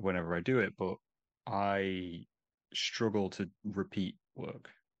whenever I do it, but I struggle to repeat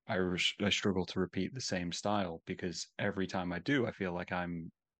work. I struggle to repeat the same style because every time I do, I feel like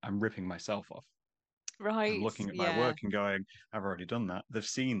I'm ripping myself off. I'm right. looking at my Yeah, work and going, I've already done that. They've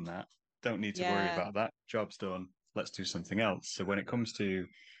seen that. Don't need to worry yeah, about that. Job's done. Let's do something else. So when it comes to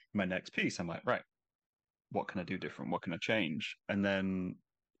my next piece, I'm like, right, what can I do different? What can I change? And then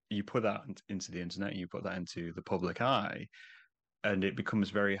you put that into the internet, you put that into the public eye, and it becomes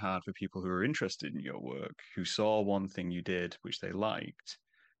very hard for people who are interested in your work, who saw one thing you did which they liked,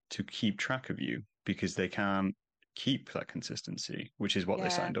 to keep track of you because they can't keep that consistency, which is what they yeah,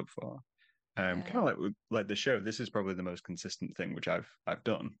 signed up for. yeah. Kind of like the show. This is probably the most consistent thing which I've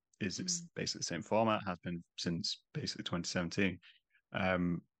done. Is it's Mm. basically the same format, has been since basically 2017,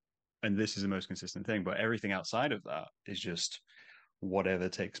 um, and this is the most consistent thing. But everything outside of that is just whatever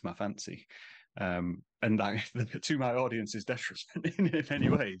takes my fancy. And that, to my audience, is detriment in many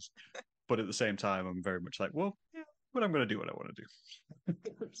ways. But at the same time, I'm very much like, well, yeah, but I'm going to do what I want to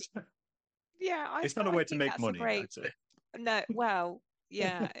do. Yeah, It's not a I way to think make that's a money, great. I'd say. No, well,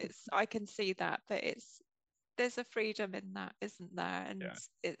 yeah, it's I can see that, but there's a freedom in that, isn't there? And Yeah,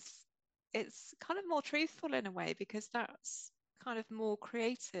 it's kind of more truthful in a way because that's kind of more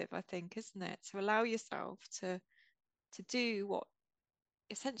creative, I think, isn't it? To allow yourself to do what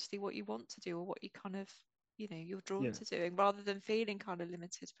essentially what you want to do or what you kind of, you're drawn yeah, to doing rather than feeling kind of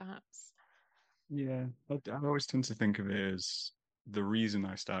limited, perhaps. yeah. I always tend to think of it as the reason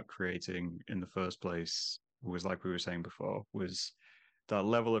I start creating in the first place was like we were saying before, was that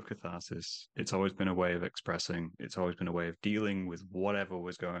level of catharsis. It's always been a way of expressing. It's always been a way of dealing with whatever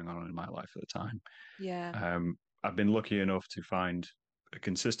was going on in my life at the time. Yeah, I've been lucky enough to find a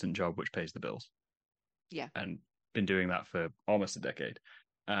consistent job which pays the bills, yeah, and been doing that for almost a decade.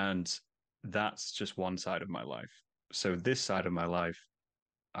 And that's just one side of my life. So this side of my life,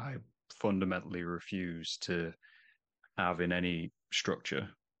 I fundamentally refuse to have in any structure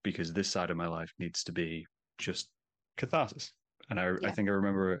because this side of my life needs to be just catharsis. And I yeah, think I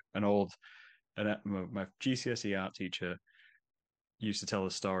remember my GCSE art teacher. used to tell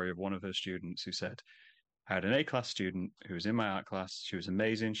the story of one of her students who said, I had an A class student who was in my art class. She was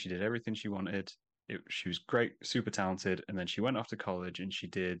amazing. She did everything she wanted. She was great, super talented. And then she went off to college and she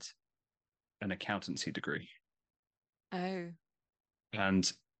did an accountancy degree. Oh,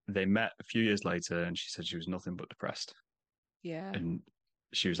 And they met a few years later and she said she was nothing but depressed. yeah, And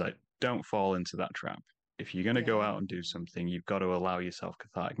she was like, don't fall into that trap. If you're going to go yeah, out and do something, you've got to allow yourself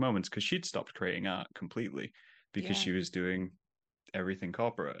cathartic moments because she'd stopped creating art completely because yeah, she was doing everything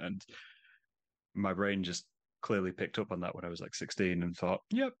corporate. And my brain just clearly picked up on that when I was like 16 and thought,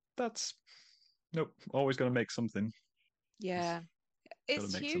 yep, that's nope, always got to make something. yeah. Got to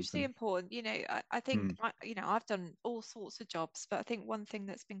It's make hugely something. important. I think Hmm. I've done all sorts of jobs, but I think one thing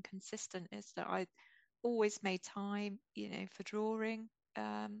that's been consistent is that I always made time, for drawing,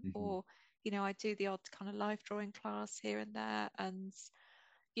 Mm-hmm. or, I do the odd kind of life drawing class here and there. And,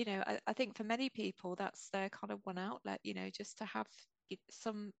 I think for many people, that's their kind of one outlet, just to have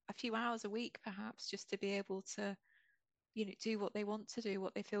a few hours a week, perhaps, just to be able to, do what they want to do,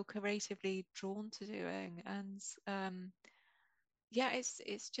 what they feel creatively drawn to doing. And, yeah,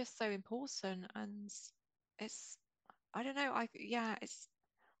 it's just so important. And it's, I don't know, I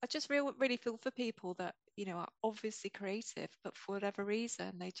just really feel for people that, are obviously creative, but for whatever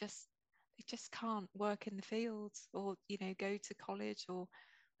reason, they just can't work in the fields, or, go to college or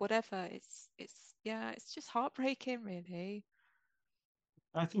whatever. It's just heartbreaking, really.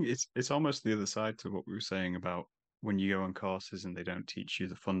 I think it's almost the other side to what we were saying about when you go on courses and they don't teach you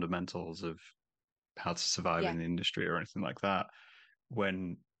the fundamentals of how to survive Yeah, in the industry or anything like that.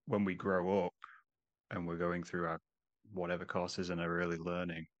 When we grow up and we're going through our whatever courses and are really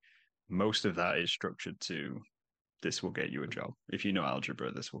learning, most of that is structured to this will get you a job. If you know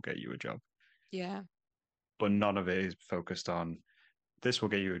algebra, this will get you a job. yeah, But none of it is focused on this will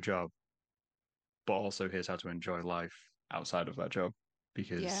get you a job, but also here's how to enjoy life outside of that job.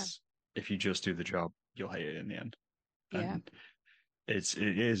 yeah, Because if you just do the job, you'll hate it in the end. yeah, And it's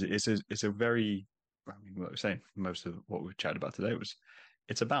a very, I mean, what I was saying, most of what we've chatted about today was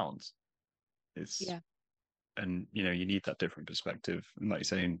it's a balance. It's yeah, and you need that different perspective. And like you're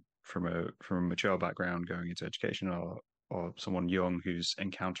saying, from a mature background going into education or someone young who's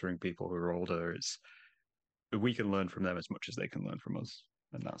encountering people who are older, it's we can learn from them as much as they can learn from us.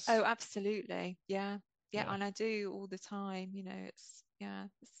 And oh, that's absolutely, yeah, yeah. yeah. And I do all the time. It's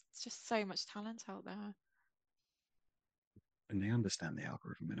just so much talent out there. And they understand the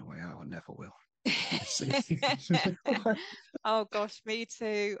algorithm in a way I never will. Oh gosh, me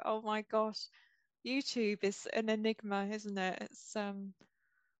too. Oh my gosh. YouTube is an enigma, isn't it?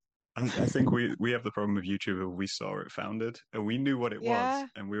 I think we have the problem with YouTube. We saw it founded and we knew what it was, Yeah.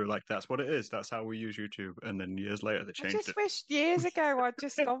 and we were like, "That's what it is. That's how we use YouTube." And then years later, they I changed just it. wish years ago I'd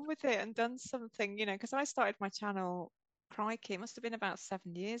just gone with it and done something, because I started my channel, crikey, it must have been about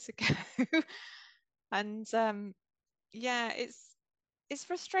 7 years ago. And yeah, it's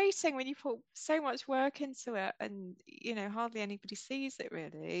frustrating when you put so much work into it and hardly anybody sees it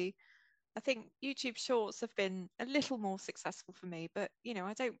really. I think YouTube Shorts have been a little more successful for me, but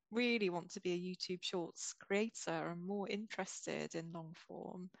I don't really want to be a YouTube Shorts creator. I'm more interested in long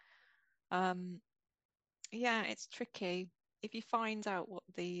form. Um, yeah, it's tricky. If you find out what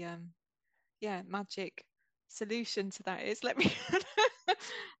the magic solution to that is, let me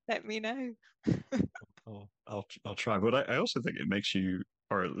let me know. I'll try, but I also think it makes you,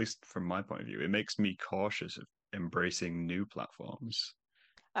 or at least from my point of view, it makes me cautious of embracing new platforms.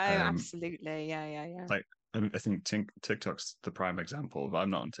 Oh, Um, absolutely. Yeah, yeah, yeah. like I think TikTok's the prime example. I'm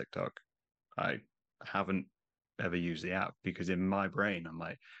not on TikTok. I haven't ever used the app because in my brain I'm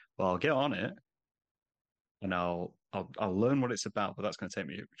like, well, I'll get on it and I'll learn what it's about, but that's going to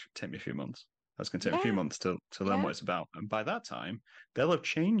take me a few months. That's going to take me a few Yeah, months to learn what yeah. it's about, and by that time they'll have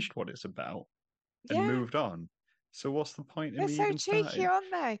changed what it's about and Yeah. moved on. So what's the point in They're me so even cheeky, starting?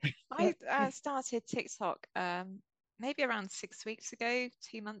 aren't they? I started TikTok maybe around 6 weeks ago,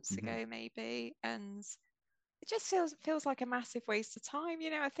 2 months Mhm. ago, maybe, and it just feels like a massive waste of time.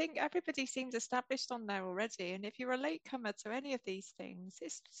 I think everybody seems established on there already, and if you're a latecomer to any of these things,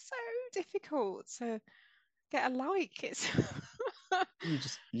 it's so difficult to get a like. It's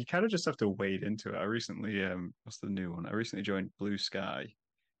You kind of just have to wade into it. I recently what's the new one? I recently joined Blue Sky,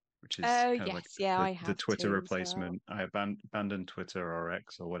 which is Oh kind of like yes, yeah, I the have Twitter too as well. replacement. I abandoned Twitter or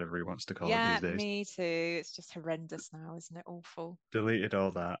X or whatever he wants to call it Yeah, these days. me too. It's just horrendous now, isn't it? Awful. Deleted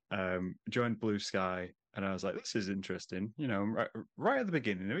all that. Joined Blue Sky, and I was like, "This is interesting." Right at the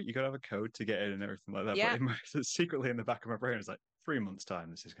beginning of it, you got to have a code to get in and everything like that. But Yeah, secretly in the back of my brain, I was like, 3 months time,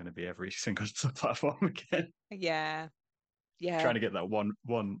 this is going to be every single platform again. yeah, yeah. Trying to get that one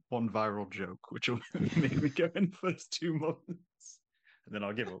viral joke, which will make me go in the first 2 months. and then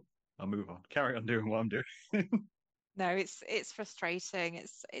I'll give up. I'll move on, carry on doing what I'm doing. No, it's frustrating.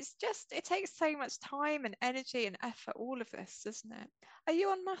 It's just it takes so much time and energy and effort, all of this, doesn't it? Are you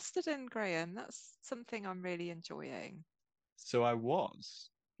on Mastodon, Graham? That's something I'm really enjoying. So I was,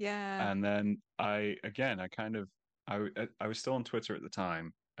 Yeah, and then I kind of, I was still on Twitter at the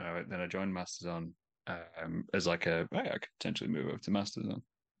time, and then I joined Mastodon as like hey, I could potentially move over to Mastodon. And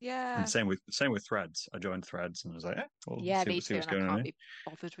yeah, same with Threads. I joined Threads and was like, well, yeah, me see too. what's And I going on can't here.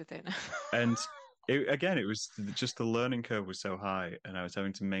 be bothered with it. And it was just the learning curve was so high, and I was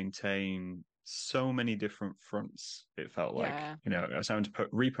having to maintain so many different fronts. It felt like, Yeah, I was having to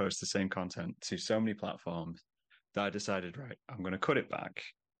repost the same content to so many platforms that I decided, right, I'm going to cut it back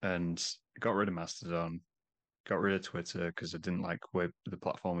and got rid of Mastodon, got rid of Twitter because I didn't like where the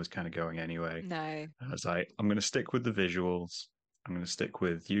platform was kind of going anyway. no, And I was like, I'm going to stick with the visuals. I'm going to stick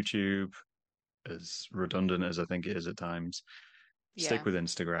with YouTube, as redundant as I think it is at times. Stick yeah, with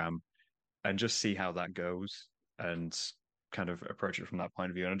Instagram and just see how that goes and kind of approach it from that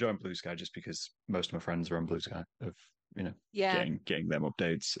point of view. And I joined Blue Sky just because most of my friends are on Blue Sky of yeah. getting them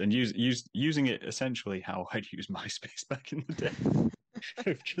updates and using it essentially how I'd use MySpace back in the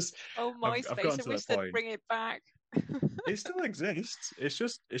day. just Oh, I've gotten MySpace, I to that wish they'd point. bring it back. It still exists. It's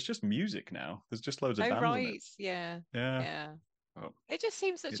just music now. There's just loads of Oh, bands on it. right, yeah, Yeah. yeah. Oh, It just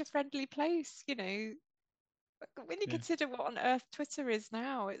seems such a it's friendly place, when you yeah. consider what on earth Twitter is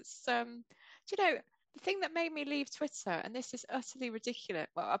now. Do you know, the thing that made me leave Twitter, and this is utterly ridiculous,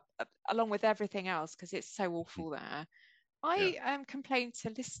 well, along with everything else, because it's so awful there. Yeah. I complained to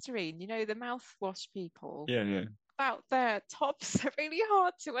Listerine, the mouthwash people, Yeah, yeah. about their tops are really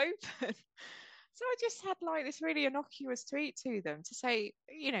hard to open. So I just had like this really innocuous tweet to them to say,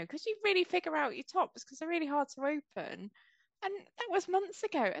 because you really figure out your tops because they're really hard to open. And that was months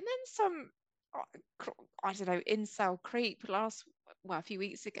ago. And then some, I don't know, incel creep a few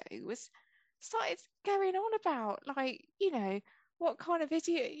weeks ago was started going on about like, what kind of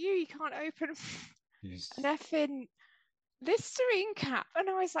idiot are you? You can't open an Yes. effing Listerine cap. And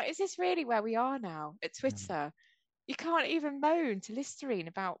I was like, is this really where we are now at Twitter? You can't even moan to Listerine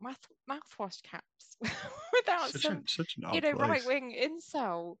about mouthwash caps without some, Such an odd right place. wing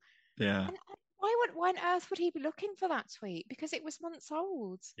incel. Yeah. And why on earth would he be looking for that tweet? Because it was months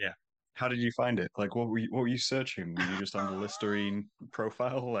old. Yeah. How did you find it? Like, what were you searching? Were you just on the Listerine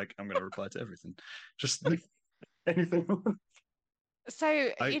profile? Like, I'm going to reply to everything. Just anything. So,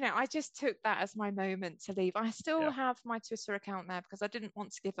 I, I just took that as my moment to leave. I still yeah, have my Twitter account there because I didn't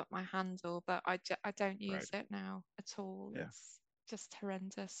want to give up my handle, but I don't use right. it now at all. Yeah. It's just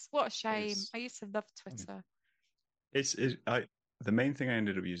horrendous. What a shame. It's, I used to love I mean, Twitter. the main thing I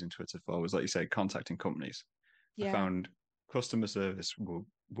ended up using Twitter for was, like you say, contacting companies. I Yeah. found customer service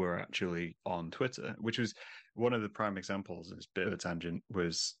were actually on Twitter, which was one of the prime examples. It's a bit of a tangent.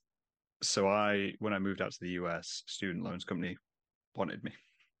 Was so when I moved out to the US, student loans company wanted me. I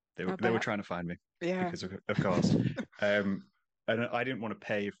They were bet. trying to find me Yeah. because of course, um, and I didn't want to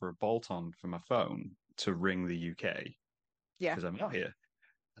pay for a bolt-on for my phone to ring the UK Yeah. because I'm not here.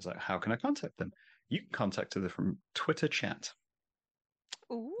 I was like, how can I contact them? You can contact them from Twitter chat.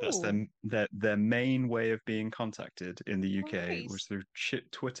 That's Ooh, their main way of being contacted in the UK right. was through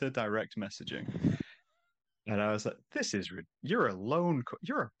Twitter direct messaging. And I was like, you're a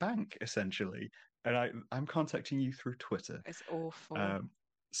you're a bank essentially. And I'm contacting you through Twitter. It's awful. Um,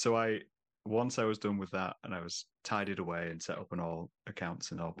 so once I was done with that and I was tidied away and set up on all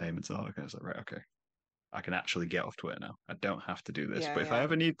accounts and all payments and all that, I was like, right, okay, I can actually get off Twitter now. I don't have to do this. Yeah, But if I yeah.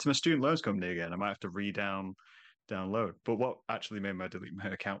 ever need to my student loans company again, I might have to download. But what actually made me delete my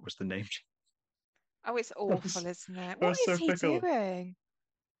account was the name change. Oh, it's It was, awful, isn't it? it What was is so he fickle. doing?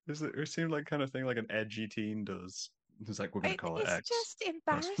 It seemed like kind of thing like an edgy teen does. It's like we're going to call it It's X. just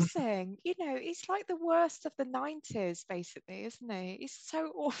That's embarrassing. He's like the worst of the 90s, basically, isn't he? He's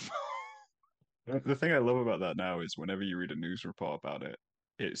so awful. the thing I love about that now is whenever you read a news report about it,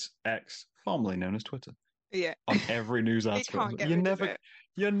 it's X, formerly known as Twitter, Yeah. on every news He article. can't get rid of it.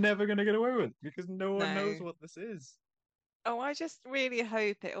 You're never going to get away with it because no one knows No. what this is. Oh, I just really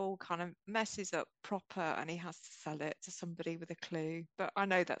hope it all kind of messes up proper and he has to sell it to somebody with a clue. But I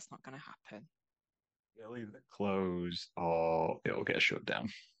know that's not going to happen. It'll either close or it'll get shut down.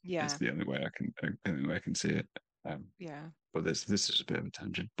 It's Yeah. the only way I can see it. Um, Yeah. but this is a bit of a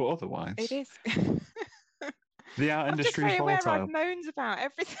tangent. But It otherwise, is. the art I'm just industry is very aware I've volatile. moaned about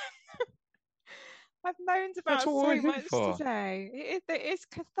everything. I've moaned That's about what so we're here much for. today. It is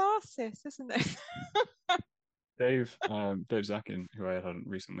catharsis, isn't it? Dave Zakin, who I had on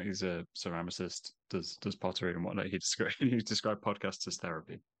recently, he's a ceramicist, does pottery and whatnot. He described podcasts as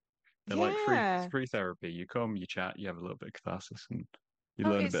therapy. They're like Yeah. free therapy. You come, you chat, you have a little bit of catharsis, and You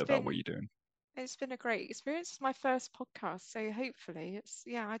Well, learn a bit about what you're doing. it's been a great experience. It's my first podcast, so hopefully it's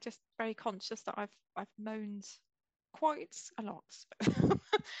yeah, I just very conscious that I've moaned quite a lot.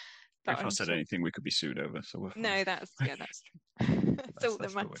 But If I I'm said sure anything, we could be sued over, so we're fine. no, that's yeah, that's true. That's all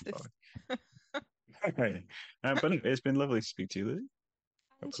that That's the way matters. forward. Okay. But it's been lovely to speak to you, Lily. And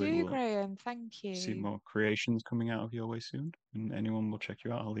Hopefully, you, we'll Graham, thank see you. more creations coming out of your way soon. And anyone will check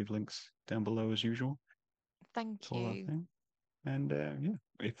you out. I'll leave links down below as usual Thank to all that you. thing. And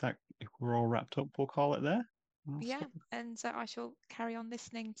yeah, if we're all wrapped up, we'll call it there. I'll Yeah, stop. and I shall carry on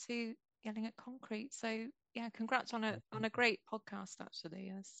listening to Yelling at Concrete. So yeah, congrats on a great podcast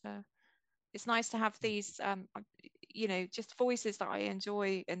actually. It's nice to have these just voices that I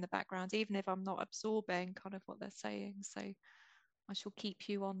enjoy in the background, even if I'm not absorbing kind of what they're saying. So I shall keep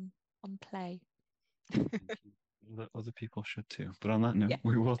you on play. Thank you. Other people should too. But on that note, Yeah.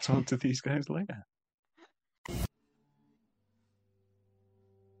 we will talk to these guys later.